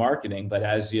 12% on marketing. But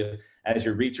as you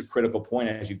reach a critical point,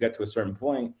 as you get to a certain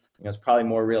point, it's probably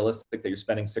more realistic that you're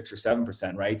spending 6 or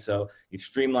 7%, right? So you've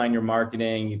streamlined your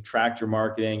marketing, you've tracked your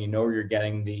marketing, where you're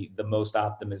getting the most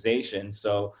optimization.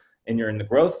 So, and you're in the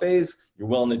growth phase, you're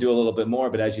willing to do a little bit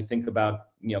more. But as you think about,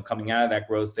 coming out of that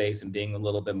growth phase and being a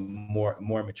little bit more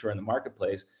mature in the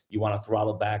marketplace, you want to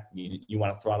throttle back. You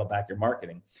want to throttle back your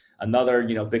marketing. Another,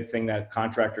 big thing that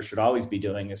contractors should always be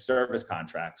doing is service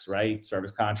contracts, right?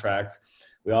 Service contracts.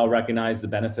 We all recognize the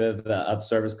benefit of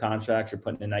service contracts. You're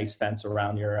putting a nice fence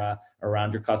around your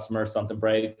customer. If something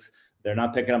breaks, they're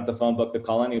not picking up the phone book to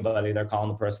call anybody. They're calling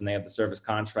the person they have the service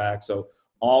contract. So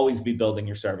always be building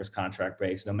your service contract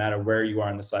base, no matter where you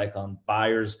are in the cycle. And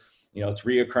buyers, it's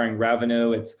reoccurring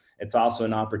revenue. It's also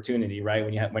an opportunity, right?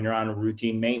 When you're on a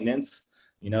routine maintenance,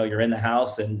 you're in the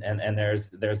house and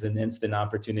there's an instant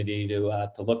opportunity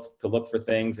to look for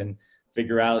things and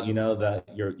figure out,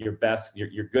 your best,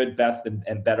 your good, best,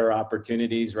 and better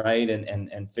opportunities, right?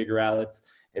 And figure out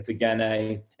it's again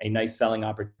a nice selling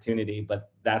opportunity,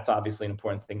 but that's obviously an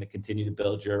important thing to continue to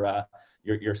build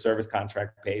your service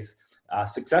contract base.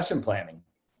 Succession planning,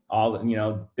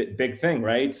 big thing,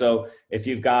 right? So if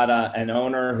you've got an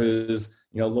owner who's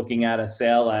looking at a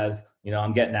sale as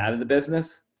I'm getting out of the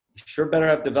business, he sure better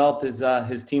have developed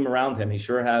his team around him. He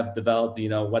sure have developed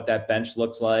what that bench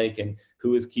looks like and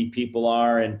who his key people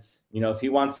are. And if he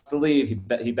wants to leave,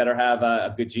 he better have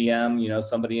a good GM,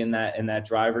 somebody in that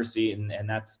driver's seat, and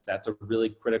that's a really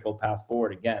critical path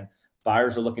forward. Again,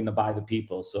 buyers are looking to buy the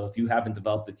people. So if you haven't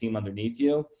developed a team underneath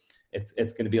you, it's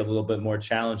going to be a little bit more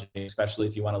challenging, especially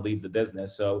if you want to leave the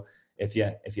business. So if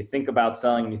you think about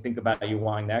selling and you think about you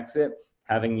wanting to exit,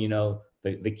 having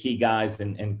the key guys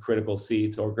in critical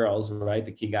seats, or girls, right?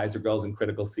 The key guys or girls in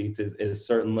critical seats is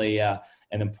certainly an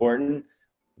important.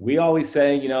 We always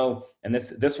say, and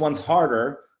this one's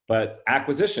harder, but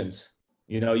acquisitions.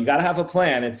 You got to have a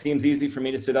plan. It seems easy for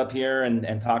me to sit up here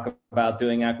and talk about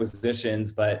doing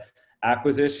acquisitions, but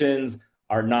acquisitions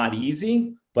are not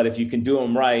easy. But if you can do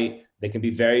them right, they can be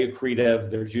very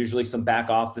accretive. There's usually some back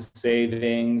office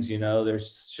savings. There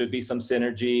should be some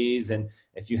synergies, and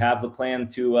if you have the plan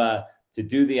to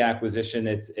do the acquisition,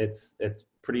 it's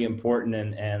pretty important.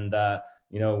 And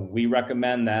we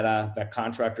recommend that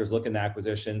contractors look into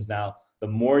acquisitions. Now, the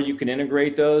more you can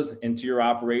integrate those into your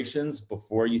operations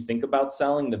before you think about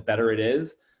selling, the better it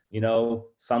is.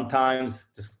 Sometimes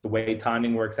just the way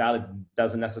timing works out, it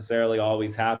doesn't necessarily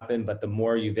always happen, but the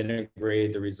more you've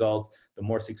integrated the results, the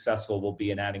more successful we'll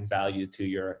be in adding value to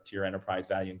your enterprise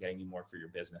value and getting you more for your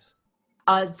business.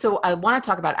 So I want to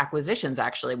talk about acquisitions,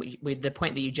 actually, with the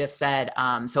point that you just said.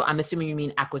 So I'm assuming you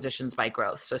mean acquisitions by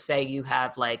growth. So say you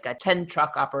have like a 10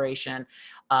 truck operation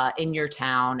in your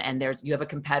town, and you have a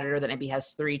competitor that maybe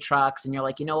has 3 trucks, and you're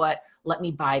like, you know what, let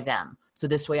me buy them. So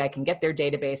this way I can get their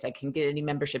database. I can get any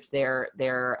memberships they're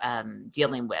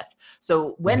dealing with.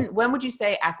 So when would you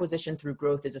say acquisition through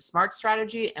growth is a smart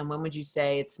strategy? And when would you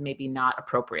say it's maybe not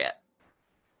appropriate?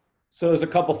 So there's a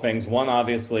couple things. One,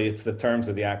 obviously, it's the terms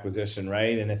of the acquisition,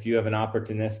 right? And if you have an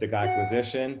opportunistic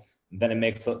acquisition, then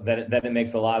it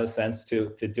makes a lot of sense to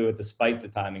do it despite the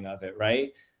timing of it,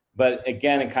 right? But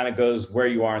again, it kind of goes where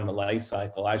you are in the life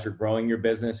cycle. As you're growing your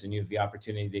business and you have the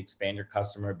opportunity to expand your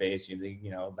customer base,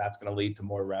 that's going to lead to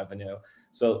more revenue.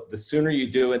 So the sooner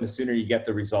you do it, the sooner you get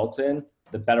the results in,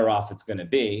 the better off it's going to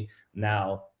be.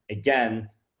 Now, again,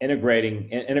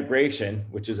 integration,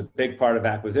 which is a big part of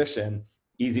acquisition,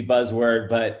 easy buzzword,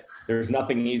 but there's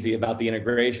nothing easy about the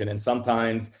integration. And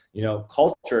sometimes,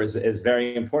 culture is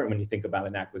very important when you think about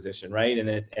an acquisition, right? And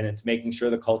it's making sure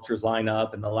the cultures line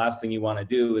up. And the last thing you want to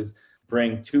do is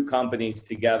bring 2 companies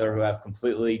together who have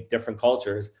completely different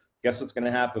cultures. Guess what's going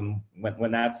to happen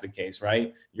when that's the case,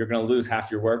 right? You're going to lose half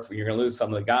your work. You're going to lose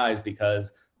some of the guys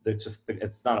because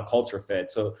it's not a culture fit.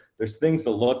 So there's things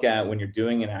to look at when you're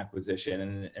doing an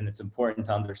acquisition, and it's important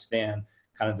to understand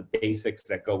kind of the basics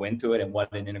that go into it and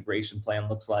what an integration plan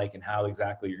looks like and how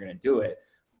exactly you're going to do it.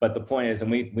 But the point is,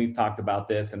 and we've talked about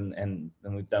this and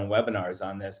we've done webinars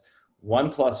on this,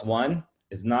 1 + 1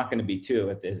 is not going to be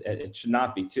 2. It should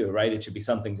not be 2, right? It should be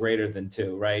something greater than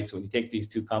 2, right? So when you take these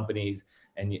 2 companies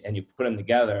and you put them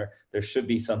together, there should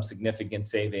be some significant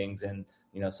savings and,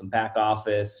 some back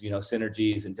office,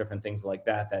 synergies and different things like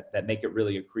that make it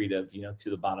really accretive, to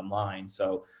the bottom line.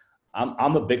 So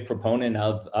I'm a big proponent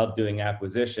of doing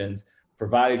acquisitions,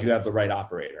 provided you have the right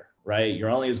operator, right? You're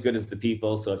only as good as the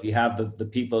people. So if you have the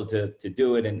people to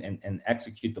do it and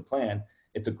execute the plan,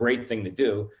 it's a great thing to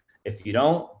do. If you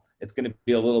don't, it's going to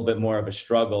be a little bit more of a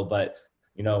struggle. But,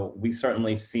 we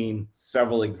certainly seen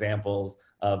several examples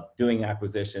of doing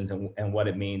acquisitions and what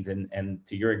it means. And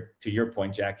to your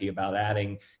point, Jackie, about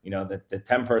adding, the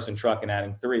 10-person truck and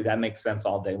adding 3, that makes sense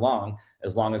all day long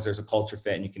as there's a culture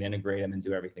fit and you can integrate them and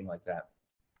do everything like that.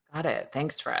 Got it.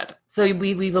 Thanks, Fred. So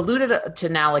we've alluded to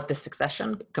now like the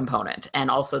succession component and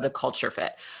also the culture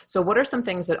fit. So what are some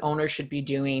things that owners should be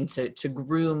doing to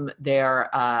groom their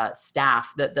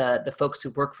staff, the folks who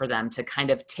work for them, to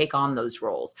kind of take on those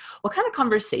roles? What kind of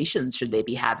conversations should they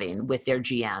be having with their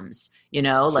GMs?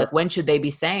 Sure. Like when should they be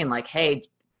saying like, hey,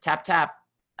 tap, tap,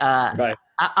 right.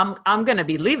 I'm going to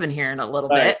be leaving here in a little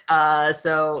bit.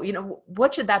 So,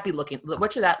 what should that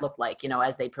look like,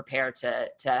 as they prepare to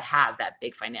have that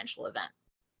big financial event?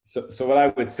 So what I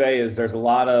would say is there's a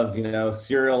lot of,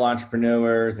 serial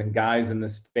entrepreneurs and guys in the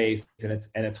space, and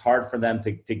it's hard for them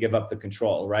to give up the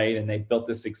control, right? And they've built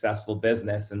this successful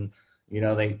business, and,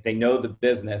 they know the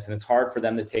business, and it's hard for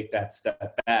them to take that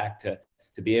step back to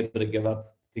be able to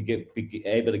be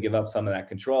able to give up some of that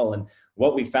control. And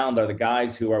what we found are the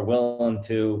guys who are willing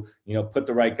to, put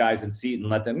the right guys in seat and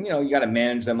let them, you got to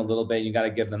manage them a little bit. You got to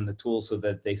give them the tools so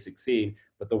that they succeed.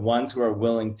 But the ones who are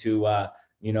willing to,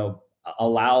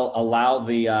 allow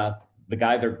the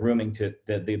guy they're grooming to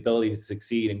the ability to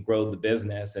succeed and grow the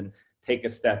business and take a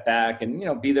step back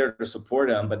and, be there to support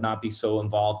them, but not be so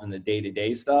involved in the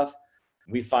day-to-day stuff.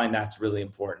 We find that's really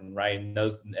important, right? And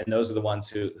those are the ones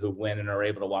who win and are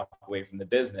able to walk away from the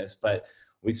business. But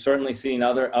we've certainly seen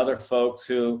other folks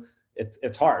who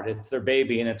it's hard. It's their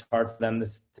baby, and it's hard for them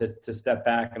to step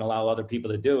back and allow other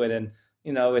people to do it. And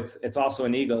it's also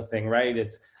an ego thing,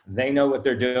 right? They know what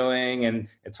they're doing, and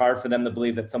it's hard for them to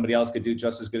believe that somebody else could do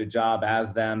just as good a job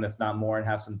as them, if not more, and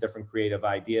have some different creative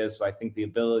ideas. So I think the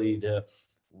ability to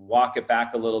walk it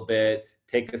back a little bit,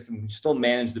 still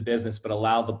manage the business, but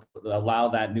allow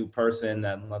that new person,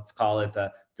 and let's call it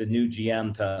the new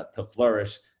GM to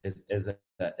flourish is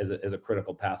a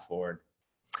critical path forward.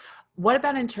 What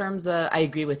about in terms of, I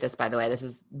agree with this, by the way, this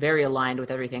is very aligned with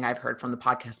everything I've heard from the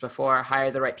podcast before: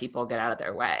 hire the right people, get out of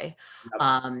their way.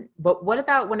 Yep. But what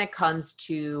about when it comes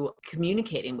to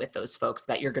communicating with those folks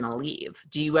that you're going to leave?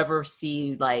 Do you ever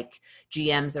see like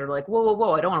GMs that are like,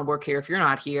 whoa, I don't want to work here if you're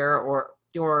not here, or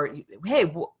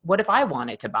hey, what if I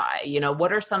wanted to buy?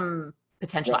 What are some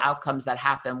potential outcomes that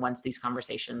happen once these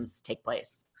conversations take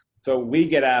place? So we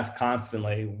get asked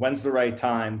constantly, when's the right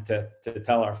time to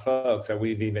tell our folks that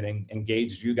we've even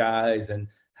engaged you guys, and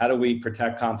how do we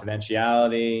protect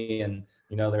confidentiality? And,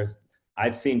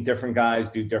 I've seen different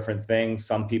guys do different things.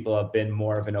 Some people have been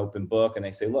more of an open book, and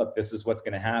they say, look, this is what's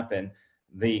going to happen.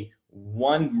 The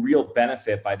one real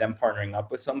benefit by them partnering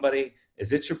up with somebody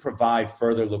is it should provide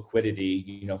further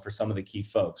liquidity, for some of the key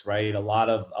folks, right? A lot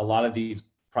of these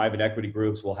private equity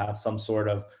groups will have some sort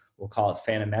of, we'll call it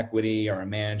phantom equity or a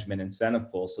management incentive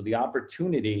pool. So the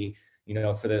opportunity,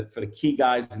 for the key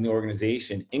guys in the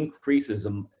organization increases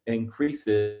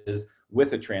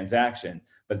with a transaction.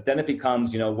 But then it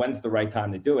becomes, when's the right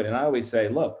time to do it? And I always say,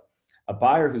 look, a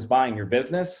buyer who's buying your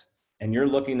business and you're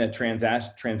looking at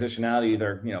transitionality,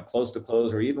 either, close to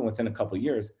close or even within a couple of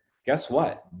years, guess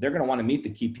what? They're going to want to meet the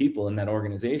key people in that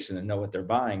organization and know what they're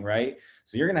buying, right?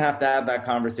 So you're going to have that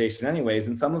conversation anyways.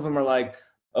 And some of them are like,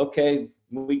 okay,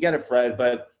 we get it, Fred,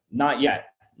 but not yet.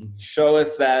 Show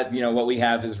us that, what we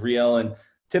have is real. And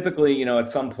typically, at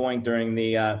some point during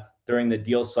the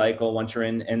deal cycle, once you're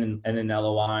in an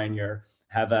LOI and you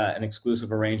have an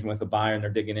exclusive arrangement with a buyer and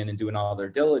they're digging in and doing all their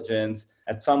diligence,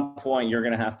 at some point you're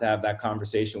going to have that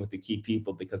conversation with the key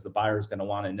people, because the buyer is going to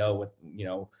want to know what,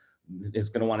 is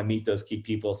going to want to meet those key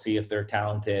people, see if they're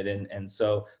talented. And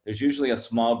so there's usually a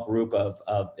small group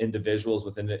of individuals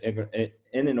within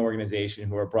in an organization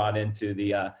who are brought into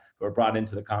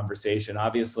the conversation.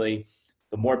 Obviously,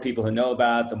 the more people who know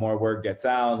about it, the more word gets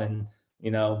out. And,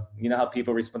 how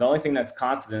people respond. The only thing that's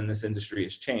constant in this industry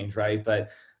is change, right?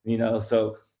 But,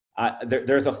 so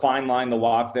there's a fine line to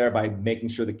walk there by making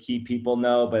sure the key people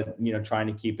know, but, trying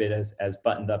to keep it as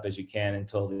buttoned up as you can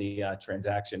until the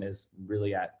transaction is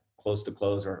really at close to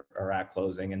close or at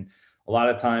closing. And a lot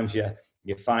of times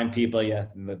you find people,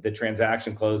 the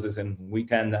transaction closes, and we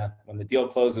tend to, when the deal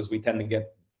closes, we tend to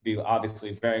be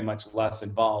obviously very much less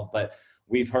involved. But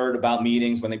we've heard about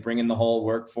meetings when they bring in the whole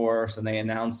workforce and they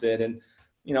announce it. And,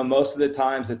 most of the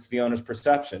times it's the owner's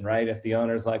perception, right? If the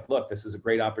owner's like, look, this is a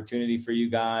great opportunity for you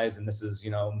guys, and this is,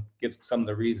 gives some of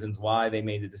the reasons why they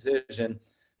made the decision,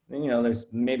 then, there's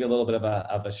maybe a little bit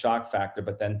of a shock factor.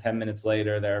 But then 10 minutes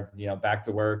later, they're, back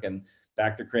to work and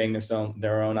back to creating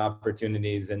their own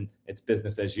opportunities, and it's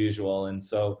business as usual. And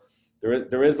so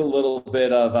there is a little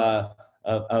bit of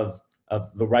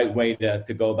the right way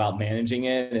to go about managing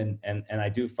it. And I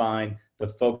do find the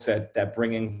folks that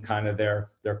bring in kind of their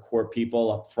core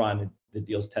people up front, the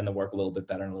deals tend to work a little bit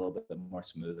better and a little bit more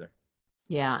smoother.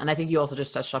 Yeah. And I think you also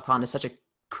just touched upon such a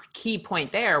key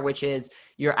point there, which is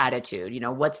your attitude.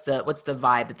 What's the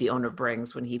vibe that the owner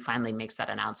brings when he finally makes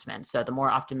that announcement? So the more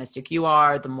optimistic you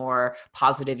are, the more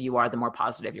positive you are, the more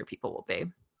positive your people will be.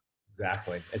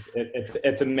 Exactly.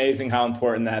 It's amazing how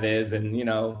important that is. And,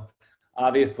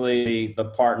 obviously the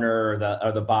partner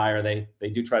or the buyer, they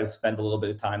do try to spend a little bit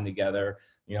of time together,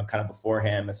 kind of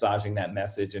beforehand, massaging that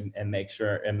message and make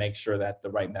sure that the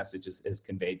right message is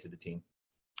conveyed to the team.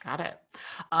 Got it.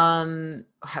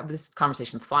 This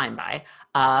conversation's flying by,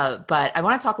 but I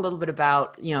want to talk a little bit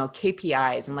about,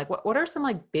 KPIs and like, what are some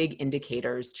like big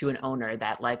indicators to an owner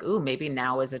that like, ooh, maybe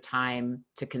now is a time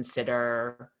to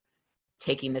consider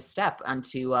taking this step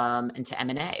into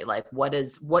M&A? Like what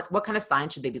kind of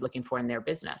signs should they be looking for in their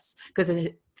business? Because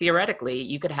theoretically,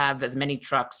 you could have as many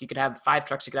trucks, you could have 5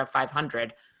 trucks, you could have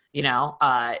 500,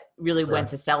 really when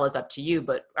to sell is up to you.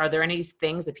 But are there any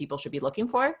things that people should be looking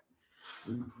for?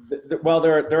 Well,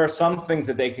 there are some things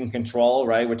that they can control,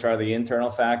 right, which are the internal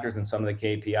factors and some of the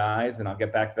KPIs, and I'll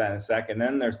get back to that in a second.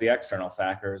 Then there's the external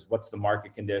factors. What's the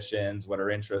market conditions? What are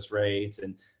interest rates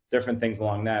and different things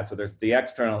along that? So there's the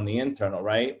external and the internal,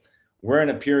 right? We're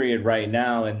in a period right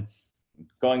now, and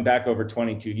going back over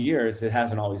 22 years, it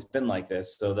hasn't always been like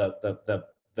this. So the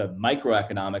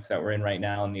microeconomics that we're in right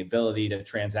now and the ability to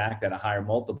transact at a higher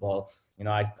multiple,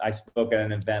 I spoke at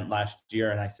an event last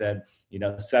year and I said,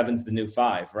 7's the new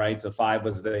 5, right? So 5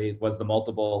 was the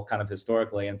multiple kind of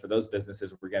historically. And for those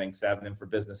businesses, we're getting 7, and for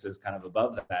businesses kind of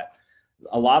above that.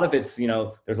 A lot of it's,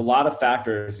 there's a lot of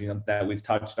factors, that we've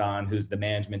touched on, who's the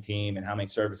management team and how many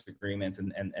service agreements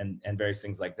and various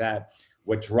things like that.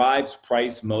 What drives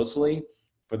price mostly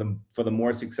for the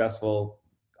more successful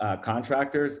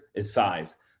contractors is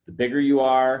size. The bigger you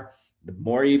are, the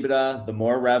more EBITDA, the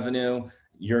more revenue,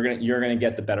 you're gonna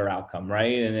get the better outcome,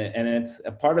 right? And it's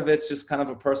a part of it's just kind of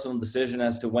a personal decision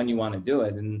as to when you want to do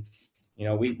it. And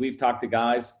we've talked to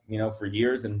guys for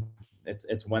years, and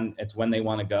it's when they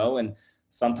want to go. And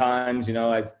sometimes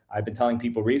I've been telling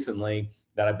people recently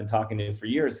that I've been talking to for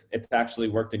years, it's actually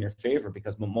worked in your favor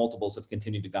because multiples have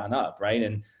continued to gone up, right?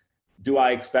 And do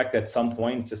I expect at some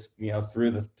point, just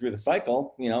through the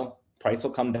cycle, price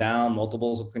will come down,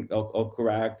 multiples will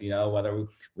correct, whether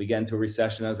we get into a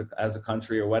recession as a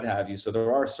country or what have you. So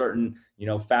there are certain,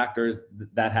 factors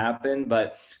that happen,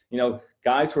 but,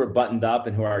 guys who are buttoned up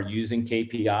and who are using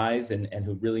KPIs and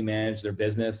who really manage their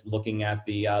business, looking at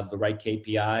the right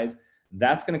KPIs,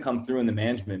 that's going to come through in the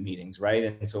management meetings, right?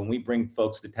 And so when we bring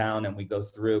folks to town and we go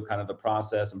through kind of the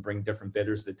process and bring different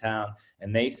bidders to town,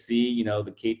 and they see,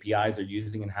 the KPIs they're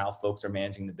using and how folks are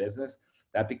managing the business,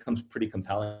 that becomes pretty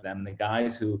compelling to them. And the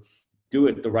guys who do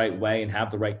it the right way and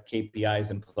have the right KPIs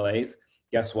in place,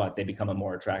 guess what? They become a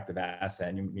more attractive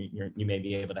asset, and you may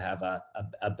be able to have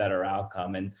a better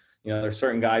outcome. And, there's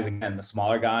certain guys, again, the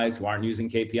smaller guys who aren't using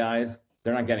KPIs,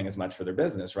 they're not getting as much for their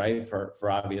business, right? For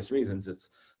obvious reasons. It's,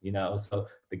 so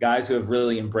the guys who have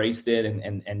really embraced it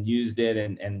and used it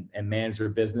and managed their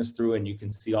business through, and you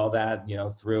can see all that,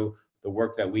 through the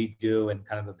work that we do and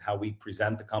kind of how we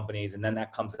present the companies. And then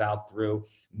that comes out through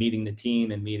meeting the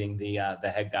team and meeting the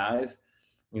head guys.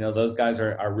 Those guys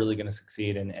are really going to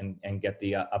succeed and get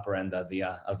the upper end of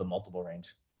the multiple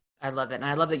range. I love it. And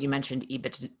I love that you mentioned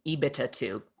EBITDA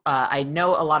too. I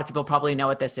know a lot of people probably know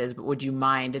what this is, but would you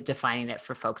mind defining it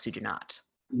for folks who do not?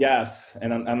 Yes.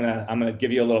 And I'm gonna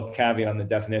give you a little caveat on the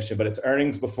definition, but it's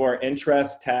earnings before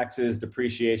interest, taxes,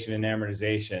 depreciation, and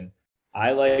amortization.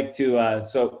 I like to,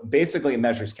 so basically it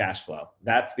measures cash flow.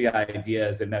 That's the idea,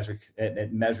 is it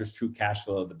measures true cash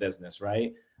flow of the business,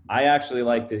 right? I actually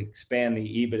like to expand the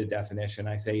EBITDA definition.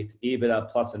 I say it's EBITDA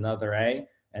plus another A,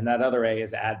 and that other A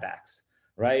is add backs,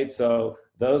 right? So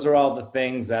those are all the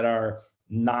things that are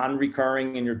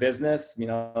non-recurring in your business.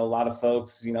 A lot of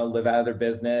folks, live out of their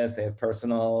business. They have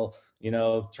personal,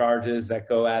 charges that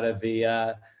go out of the,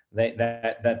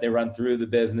 that they run through the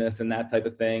business and that type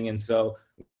of thing. And so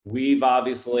we've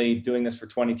obviously, doing this for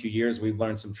 22 years, we've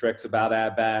learned some tricks about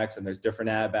add backs, and there's different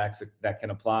add backs that can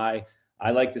apply.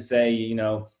 I like to say,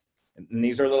 and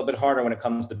these are a little bit harder when it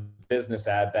comes to business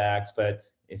add backs, but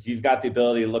if you've got the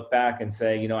ability to look back and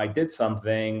say, I did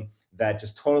something that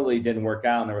just totally didn't work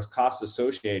out and there was costs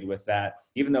associated with that,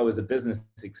 even though it was a business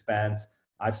expense,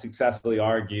 I've successfully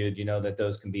argued, that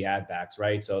those can be add backs,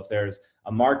 right? So if there's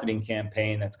a marketing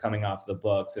campaign that's coming off the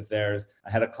books, I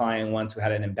had a client once who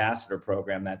had an ambassador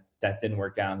program that didn't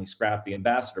work out, and he scrapped the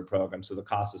ambassador program. So the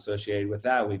costs associated with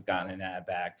that, we've gotten an add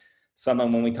back.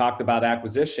 When we talked about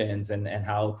acquisitions and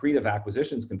how accretive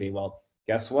acquisitions can be, well,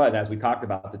 guess what? As we talked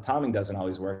about, the timing doesn't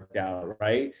always work out,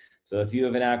 right? So if you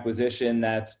have an acquisition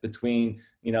that's between,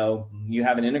 you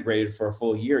haven't integrated for a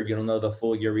full year, you don't know the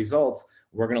full year results,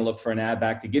 we're going to look for an add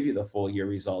back to give you the full year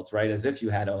results, right? As if you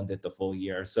had owned it the full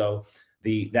year. So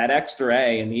that extra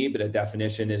A in the EBITDA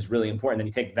definition is really important. Then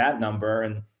you take that number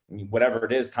and whatever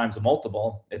it is times a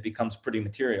multiple, it becomes pretty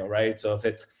material, right? So if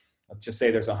it's, let's just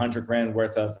say there's $100,000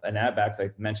 worth of an add backs, I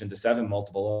mentioned the 7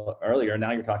 multiple earlier.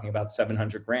 Now you're talking about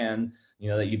 $700,000,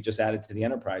 that you've just added to the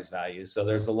enterprise value. So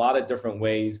there's a lot of different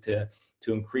ways to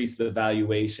increase the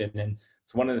valuation. And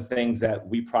it's one of the things that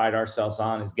we pride ourselves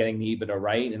on, is getting the EBITDA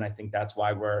right. And I think that's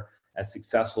why we're as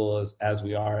successful as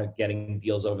we are at getting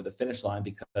deals over the finish line,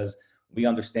 because we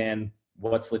understand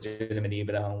what's legitimate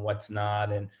EBITDA and what's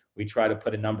not. And we try to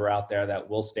put a number out there that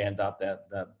will stand up, that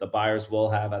the buyers will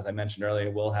have, as I mentioned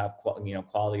earlier, will have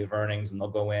quality of earnings, and they'll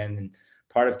go in and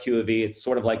part of Q of E. It's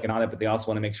sort of like an audit, but they also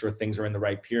want to make sure things are in the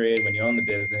right period. When you own the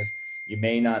business, you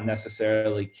may not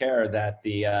necessarily care that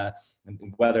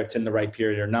whether it's in the right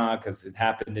period or not, because it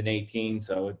happened in 18.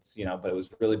 So it's, but it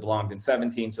was really belonged in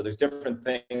 17. So there's different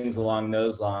things along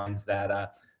those lines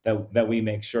that we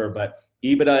make sure. But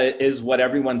EBITDA is what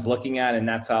everyone's looking at, and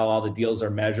that's how all the deals are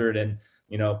measured. And,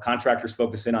 contractors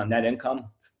focus in on net income.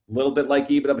 It's a little bit like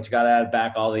EBITDA, but you got to add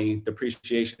back all the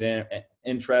depreciation,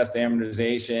 interest,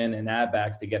 amortization, and add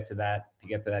backs to get to that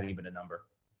EBITDA number.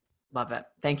 Love it.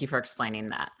 Thank you for explaining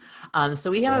that. So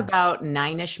we have about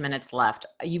 9-ish minutes left.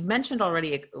 You've mentioned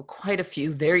already quite a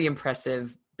few very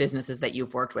impressive businesses that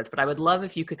you've worked with, but I would love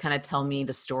if you could kind of tell me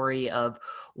the story of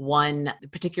one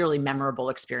particularly memorable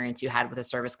experience you had with a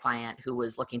service client who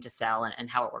was looking to sell and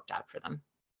how it worked out for them.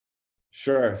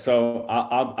 Sure. So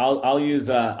I'll use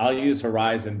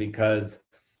Horizon because,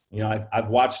 I've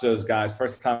watched those guys.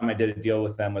 First time I did a deal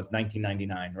with them was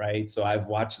 1999, right? So I've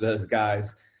watched those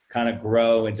guys kind of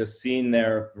grow and just seeing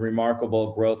their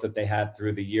remarkable growth that they had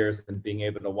through the years and being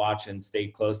able to watch and stay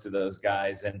close to those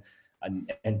guys.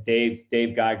 And Dave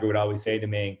Geiger would always say to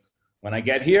me, when I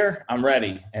get here, I'm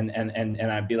ready. And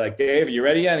I'd be like, Dave, are you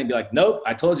ready yet? And he'd be like, nope,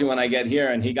 I told you when I get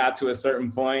here. And he got to a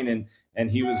certain point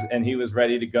and he was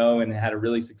ready to go and had a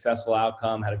really successful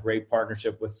outcome, had a great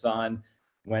partnership with Sun.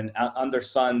 When under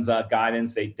Sun's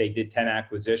guidance, they did 10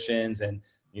 acquisitions and,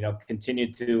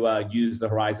 continued to use the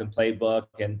Horizon playbook.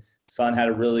 And Sun had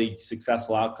a really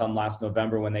successful outcome last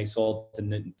November when they sold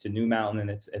to New Mountain. And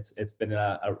it's been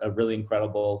a really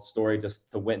incredible story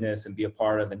just to witness and be a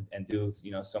part of and do,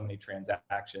 so many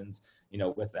transactions,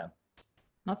 with them.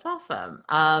 That's awesome.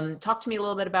 Talk to me a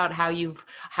little bit about how you've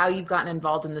gotten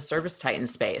involved in the ServiceTitan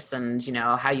space and,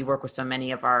 how you work with so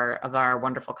many of our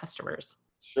wonderful customers.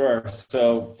 Sure.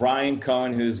 So Brian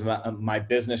Cohen, who's my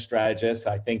business strategist,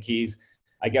 I think he's,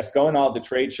 going to all the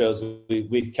trade shows,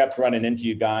 we've kept running into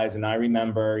you guys. And I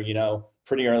remember,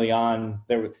 pretty early on,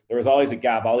 there was always a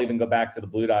gap. I'll even go back to the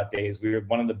Blue Dot days.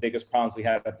 One of the biggest problems we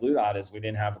had at Blue Dot is we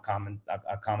didn't have a common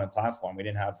platform. We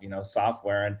didn't have,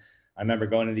 software. And I remember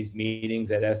going to these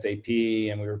meetings at SAP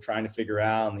and we were trying to figure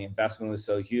out, and the investment was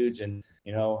so huge. And,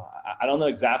 I don't know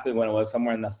exactly when it was,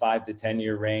 somewhere in the 5 to 10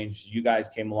 year range, you guys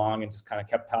came along and just kind of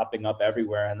kept popping up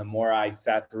everywhere. And the more I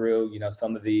sat through,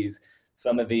 some of these,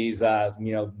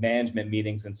 management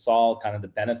meetings and saw kind of the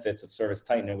benefits of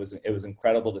ServiceTitan, it was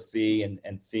incredible to see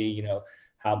and see,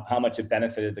 how much it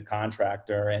benefited the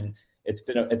contractor. And it's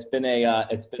been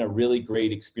a really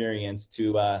great experience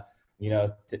to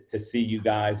see you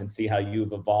guys and see how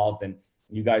you've evolved. And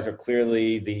you guys are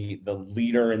clearly the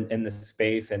leader in the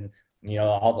space. And,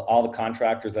 all the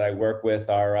contractors that I work with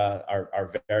are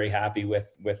very happy with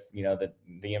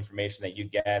the information that you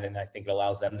get. And I think it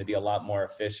allows them to be a lot more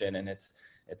efficient. And it's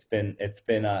been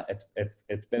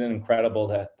incredible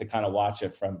to kind of watch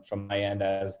it from my end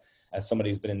as somebody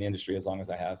who's been in the industry as long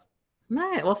as I have.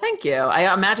 Right. Well, thank you.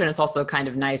 I imagine it's also kind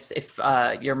of nice if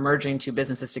you're merging two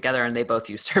businesses together and they both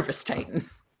use ServiceTitan.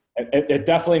 It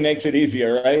definitely makes it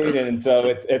easier, right? And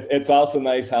so it's also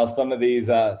nice how some of these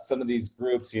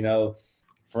groups,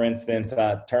 for instance,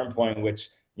 TermPoint, which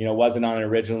wasn't on it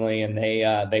originally, and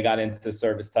they got into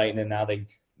ServiceTitan, and now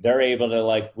they're able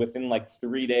to within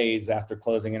 3 days after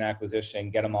closing an acquisition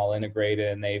get them all integrated,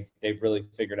 and they've really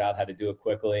figured out how to do it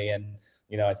quickly. And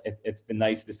it's been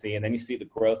nice to see. And then you see the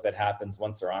growth that happens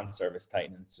once they're on ServiceTitan,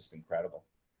 and it's just incredible.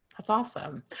 That's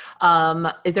awesome.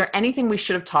 Is there anything we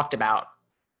should have talked about?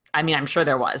 I mean, I'm sure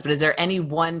there was, but is there any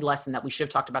one lesson that we should have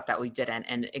talked about that we didn't?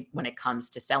 And when it comes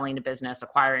to selling a business,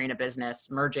 acquiring a business,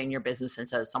 merging your business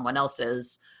into someone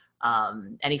else's,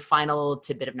 any final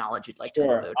tidbit of knowledge you'd like to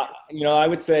include? I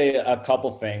would say a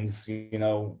couple things.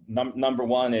 Number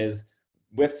one is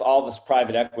with all this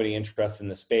private equity interest in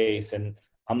the space, and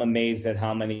I'm amazed at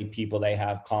how many people they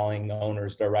have calling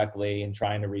owners directly and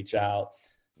trying to reach out.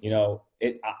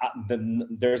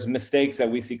 There's mistakes that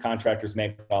we see contractors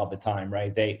make all the time,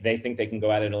 right? They think they can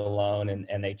go at it alone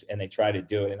and they try to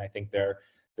do it. And I think they're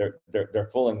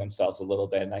fooling themselves a little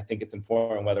bit. And I think it's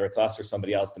important, whether it's us or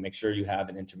somebody else, to make sure you have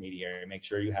an intermediary, make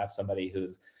sure you have somebody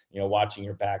who's, watching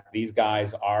your back. These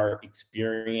guys are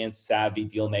experienced, savvy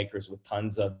deal makers with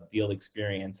tons of deal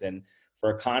experience. And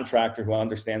for a contractor who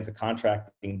understands the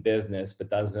contracting business, but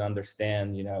doesn't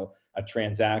understand, a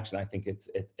transaction, I think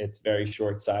it's very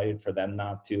short-sighted for them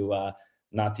not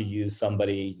to use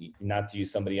somebody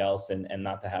else and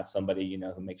not to have somebody,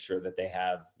 who makes sure that they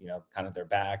have, kind of their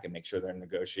back and make sure they're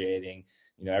negotiating,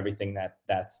 everything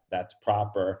that's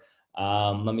proper.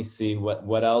 Let me see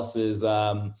what else is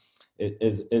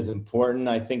important.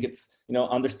 I think it's,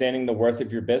 understanding the worth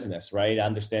of your business, right?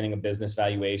 Understanding a business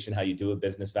valuation, how you do a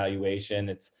business valuation.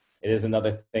 it is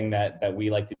another thing that we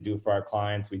like to do for our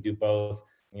clients. We do both,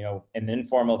 an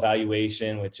informal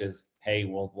valuation, which is, hey,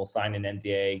 we'll sign an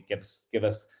NDA, give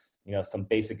us, some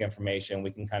basic information.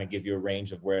 We can kind of give you a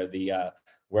range of where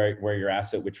where your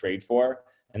asset would trade for.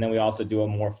 And then we also do a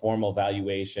more formal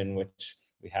valuation, which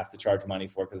we have to charge money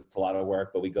for because it's a lot of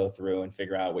work, but we go through and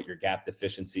figure out what your gap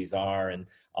deficiencies are and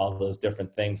all those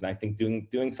different things. And I think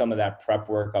doing some of that prep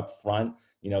work up front,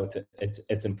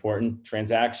 it's important.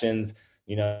 Transactions,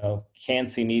 can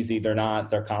seem easy. They're not.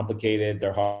 They're complicated.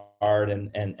 They're hard.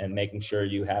 And making sure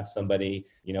you have somebody,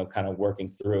 kind of working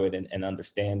through it and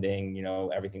understanding,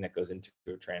 everything that goes into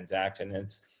a transaction. And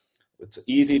it's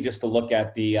easy just to look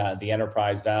at the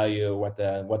enterprise value, what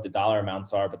the dollar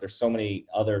amounts are, but there's so many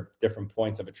other different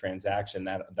points of a transaction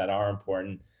that are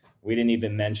important. We didn't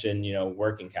even mention,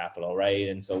 working capital, right?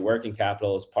 And so working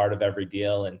capital is part of every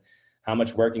deal, and how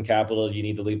much working capital you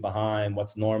need to leave behind,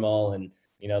 what's normal. And,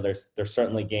 there's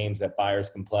certainly games that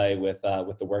buyers can play with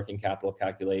the working capital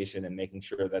calculation, and making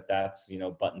sure that that's,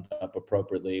 buttoned up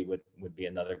appropriately would be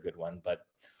another good one. But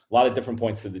a lot of different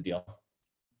points to the deal.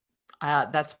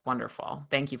 That's wonderful.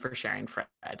 Thank you for sharing, Fred.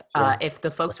 Sure. If the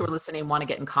folks who are listening want to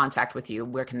get in contact with you,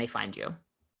 where can they find you?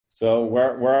 So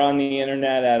we're on the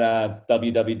internet at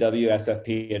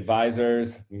www.sfp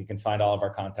Advisors. You can find all of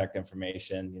our contact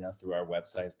information, through our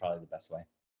website is probably the best way.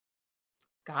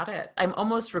 Got it. I'm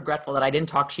almost regretful that I didn't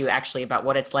talk to you actually about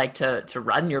what it's like to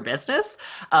run your business,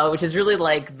 which is really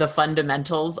like the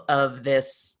fundamentals of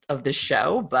this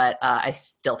show. But I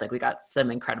still think we got some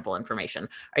incredible information.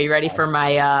 Are you ready for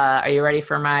my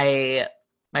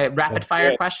rapid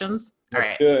fire questions? All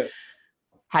right. Good.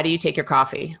 How do you take your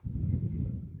coffee?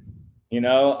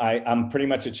 I'm pretty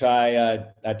much a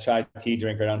chai tea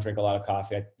drinker. I don't drink a lot of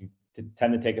coffee. I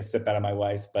tend to take a sip out of my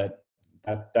wife's, but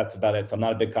that's about it. So I'm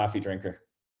not a big coffee drinker.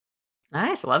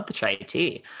 Nice. I love the chai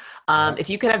tea. If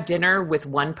you could have dinner with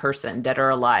one person, dead or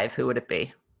alive, who would it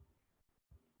be?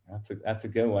 That's a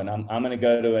good one. I'm going to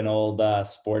go to an old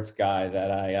sports guy that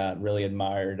I really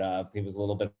admired. He was a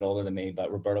little bit older than me,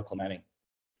 but Roberto Clemente.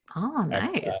 Oh,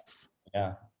 nice.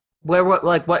 Yeah. What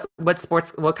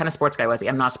kind of sports guy was he?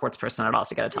 I'm not a sports person at all,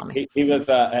 so you got to tell me. He was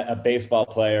a baseball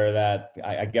player that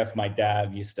I guess my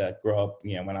dad used to grow up,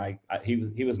 when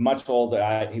he was much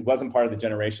older. He wasn't part of the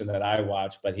generation that I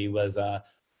watched, but he was a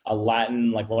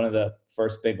Latin, like one of the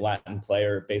first big Latin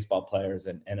baseball players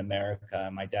in America.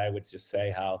 And my dad would just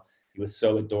say how he was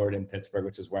so adored in Pittsburgh,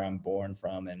 which is where I'm born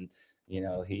from. And,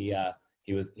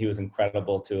 he was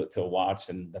incredible to watch,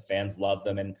 and the fans loved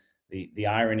him. And the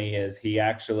irony is he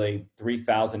actually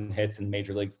 3,000 hits in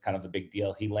major leagues, kind of a big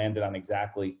deal. He landed on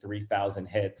exactly 3,000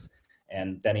 hits,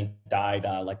 and then he died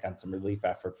on some relief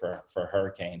effort for a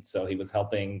hurricane. So he was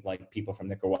helping people from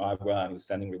Nicaragua, and he was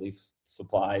sending relief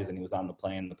supplies, and he was on the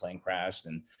plane. The plane crashed,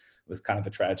 and it was kind of a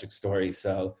tragic story.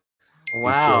 So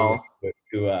wow,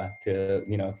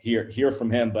 to hear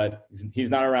from him, but he's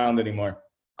not around anymore.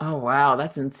 Oh, wow.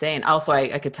 That's insane. Also,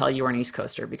 I could tell you were an East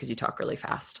Coaster because you talk really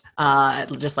fast,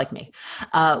 just like me.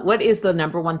 What is the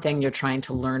number one thing you're trying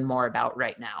to learn more about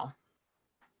right now?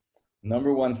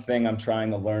 Number one thing I'm trying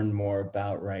to learn more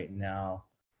about right now,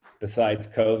 besides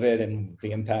COVID and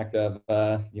the impact of,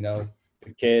 the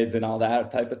kids and all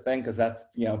that type of thing, because that's,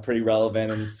 pretty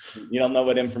relevant, and you don't know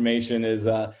what information is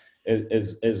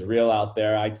real out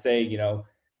there. I'd say,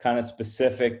 kind of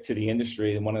specific to the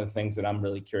industry. And one of the things that I'm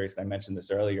really curious, and I mentioned this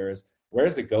earlier, is where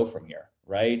does it go from here,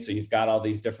 right? So you've got all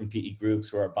these different PE groups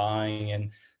who are buying,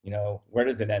 and, where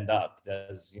does it end up?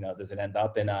 Does it end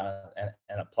up in a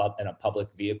public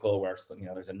vehicle where,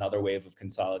 there's another wave of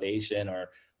consolidation,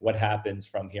 or what happens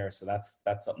from here? So that's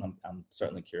something I'm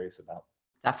certainly curious about.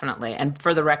 Definitely. And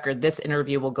for the record, this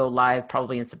interview will go live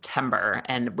probably in September,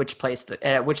 and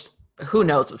who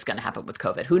knows what's going to happen with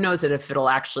COVID? Who knows if it'll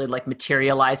actually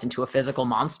materialize into a physical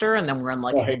monster, and then we're in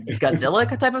a Godzilla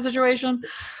type of situation?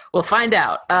 We'll find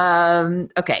out.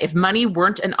 Okay. If money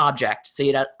weren't an object, so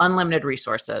you'd have unlimited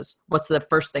resources, what's the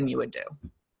first thing you would do?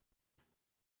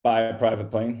 Buy a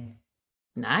private plane.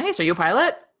 Nice. Are you a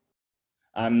pilot?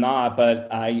 I'm not,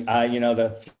 but I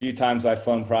the few times I've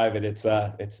flown private, it's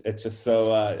just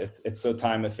so it's so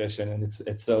time efficient, and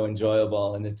it's so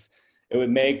enjoyable, and it would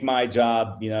make my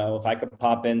job, if I could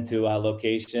pop into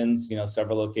locations,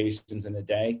 several locations in a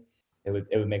day, it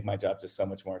would make my job just so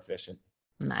much more efficient.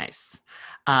 Nice.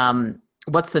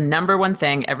 What's the number one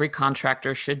thing every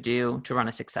contractor should do to run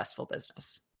a successful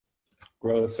business?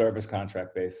 Grow the service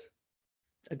contract base.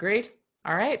 Agreed.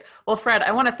 All right. Well, Fred,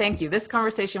 I want to thank you. This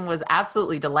conversation was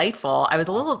absolutely delightful. I was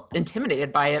a little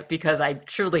intimidated by it because I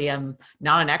truly am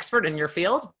not an expert in your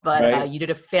field, but right. You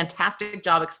did a fantastic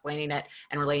job explaining it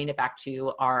and relating it back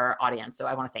to our audience. So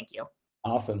I want to thank you.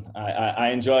 Awesome. I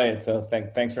enjoy it. So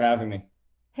thanks for having me.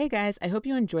 Hey guys, I hope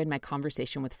you enjoyed my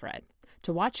conversation with Fred.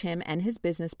 To watch him and his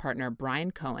business partner,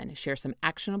 Brian Cohen, share some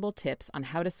actionable tips on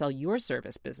how to sell your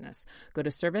service business, go to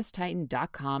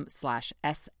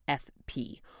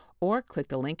servicetitan.com/SFP or click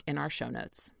the link in our show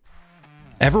notes.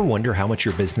 Ever wonder how much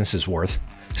your business is worth?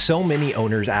 So many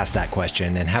owners ask that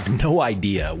question and have no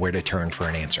idea where to turn for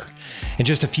an answer. In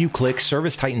just a few clicks,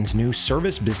 ServiceTitan's new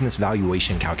Service Business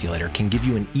Valuation Calculator can give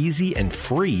you an easy and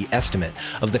free estimate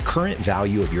of the current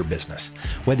value of your business.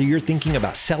 Whether you're thinking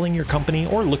about selling your company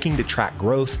or looking to track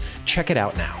growth, check it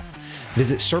out now.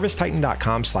 Visit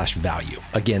servicetitan.com/value.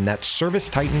 Again, that's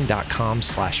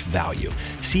servicetitan.com/value.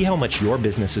 See how much your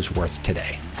business is worth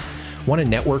today. Want to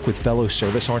network with fellow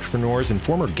service entrepreneurs and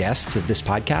former guests of this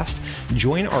podcast?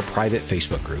 Join our private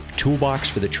Facebook group, Toolbox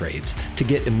for the Trades, to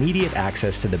get immediate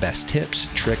access to the best tips,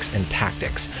 tricks, and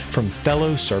tactics from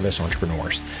fellow service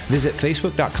entrepreneurs. Visit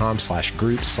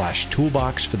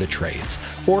facebook.com/groups/toolbox for the trades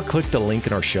or click the link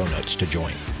in our show notes to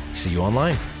join. See you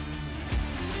online.